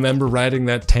even remember riding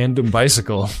that tandem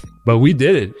bicycle, but we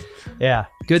did it. Yeah.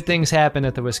 Good things happen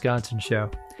at the Wisconsin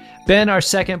show. Ben, our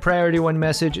second priority one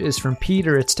message is from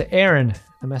Peter. It's to Aaron.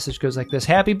 The message goes like this.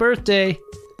 Happy birthday.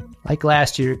 Like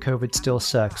last year, COVID still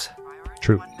sucks.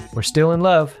 True. We're still in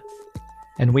love,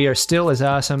 and we are still as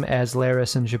awesome as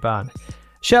Laris and Jaban.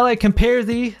 Shall I compare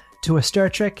thee to a Star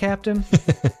Trek captain?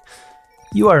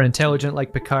 You are intelligent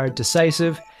like Picard,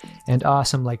 decisive, and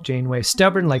awesome like Janeway,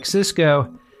 stubborn like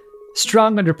Sisko,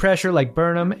 strong under pressure like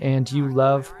Burnham, and you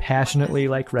love passionately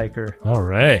like Riker. All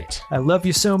right. I love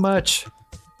you so much.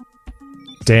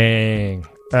 Dang.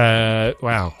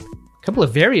 Wow. A couple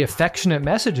of very affectionate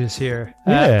messages here.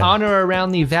 Yeah. On or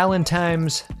around the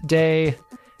Valentine's Day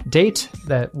date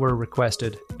that were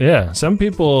requested. Yeah, some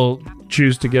people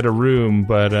choose to get a room,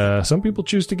 but some people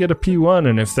choose to get a P1,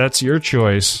 and if that's your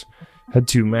choice, head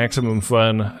to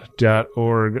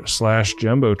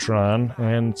MaximumFun.org/Jumbotron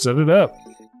and set it up.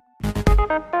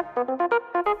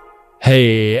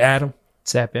 Hey, Adam.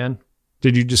 What's that, Ben?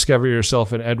 Did you discover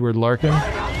yourself an Edward Larkin?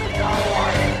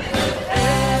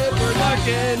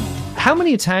 How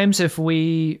many times have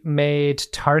we made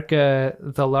Tarka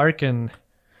the Larkin?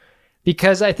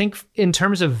 Because I think in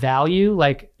terms of value,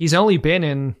 like, he's only been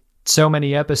in so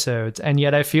many episodes, and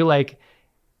yet I feel like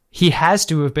he has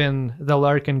to have been the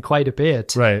Larkin quite a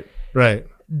bit. Right.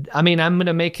 I mean, I'm going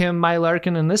to make him my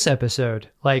Larkin in this episode.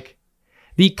 Like,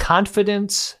 the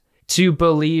confidence to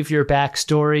believe your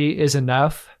backstory is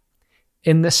enough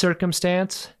in this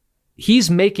circumstance.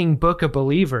 He's making Book a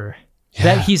believer. Yeah.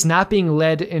 That he's not being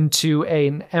led into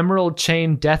an Emerald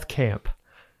Chain death camp.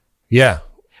 Yeah.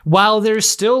 While there's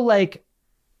still, like,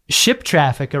 ship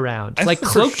traffic around. I like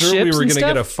cloaked ships we were going to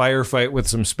get a firefight with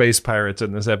some space pirates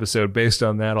in this episode based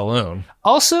on that alone.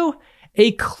 Also,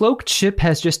 a cloaked ship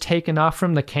has just taken off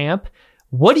from the camp.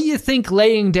 What do you think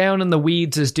laying down in the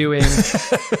weeds is doing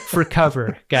for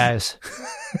cover, guys?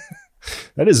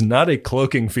 That is not a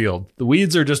cloaking field. The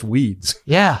weeds are just weeds.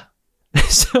 Yeah.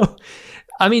 So...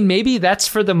 I mean, maybe that's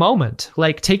for the moment.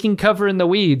 Like, taking cover in the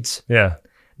weeds. Yeah.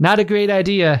 Not a great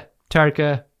idea,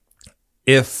 Tarka.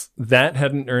 If that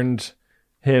hadn't earned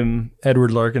him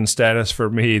Edward Larkin status for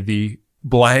me, the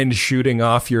blind shooting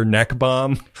off your neck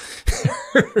bomb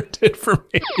did for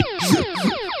me.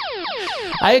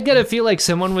 I gotta feel like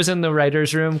someone was in the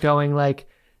writer's room going like,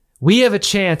 we have a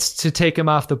chance to take him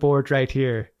off the board right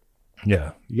here.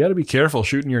 Yeah. You gotta be careful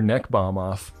shooting your neck bomb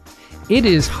off. It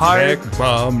is hard.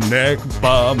 Neck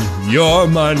bomb, you're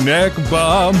my neck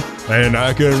bomb, and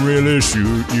I can really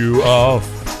shoot you off.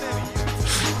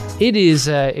 It is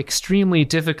extremely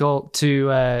difficult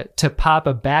to pop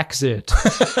a back zit.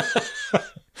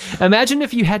 Imagine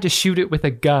if you had to shoot it with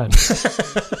a gun.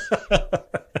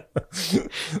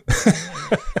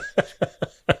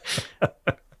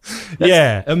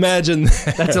 Yeah, imagine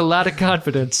that. That's a lot of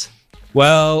confidence.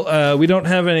 Well, we don't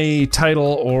have any title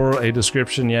or a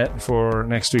description yet for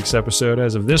next week's episode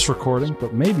as of this recording,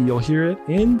 but maybe you'll hear it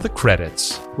in the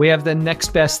credits. We have the next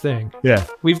best thing. Yeah.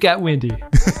 We've got Windy.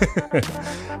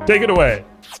 Take it away.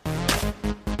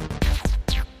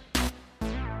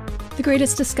 The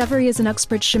Greatest Discovery is an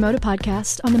Uxbridge Shimoda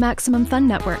podcast on the Maximum Fun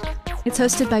Network. It's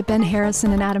hosted by Ben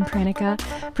Harrison and Adam Pranica,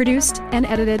 produced and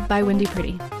edited by Wendy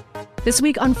Pretty. This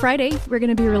week on Friday, we're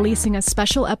going to be releasing a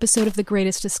special episode of The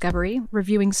Greatest Discovery,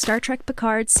 reviewing Star Trek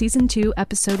Picard Season 2,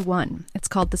 Episode 1. It's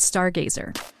called The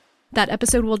Stargazer. That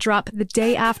episode will drop the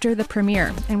day after the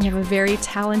premiere, and we have a very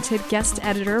talented guest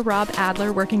editor, Rob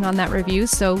Adler, working on that review,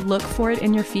 so look for it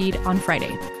in your feed on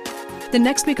Friday. The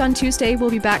next week on Tuesday, we'll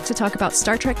be back to talk about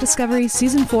Star Trek Discovery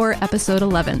Season 4, Episode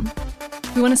 11.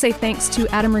 We want to say thanks to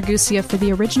Adam Ragusia for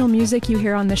the original music you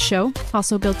hear on this show.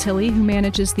 Also Bill Tilley, who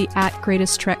manages the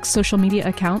 @GreatestTrek social media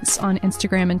accounts on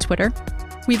Instagram and Twitter.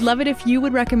 We'd love it if you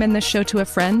would recommend this show to a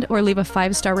friend or leave a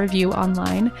 5-star review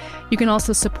online. You can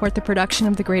also support the production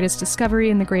of The Greatest Discovery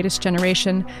and The Greatest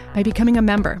Generation by becoming a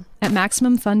member at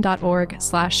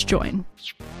MaximumFun.org/join.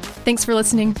 Thanks for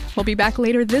listening. We'll be back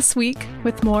later this week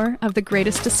with more of The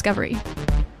Greatest Discovery.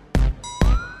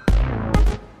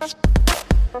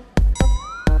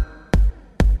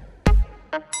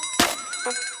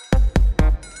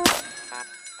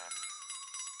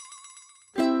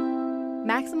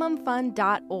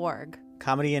 MaximumFun.org.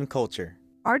 Comedy and culture.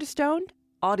 Artist owned.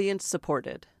 Audience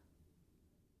supported.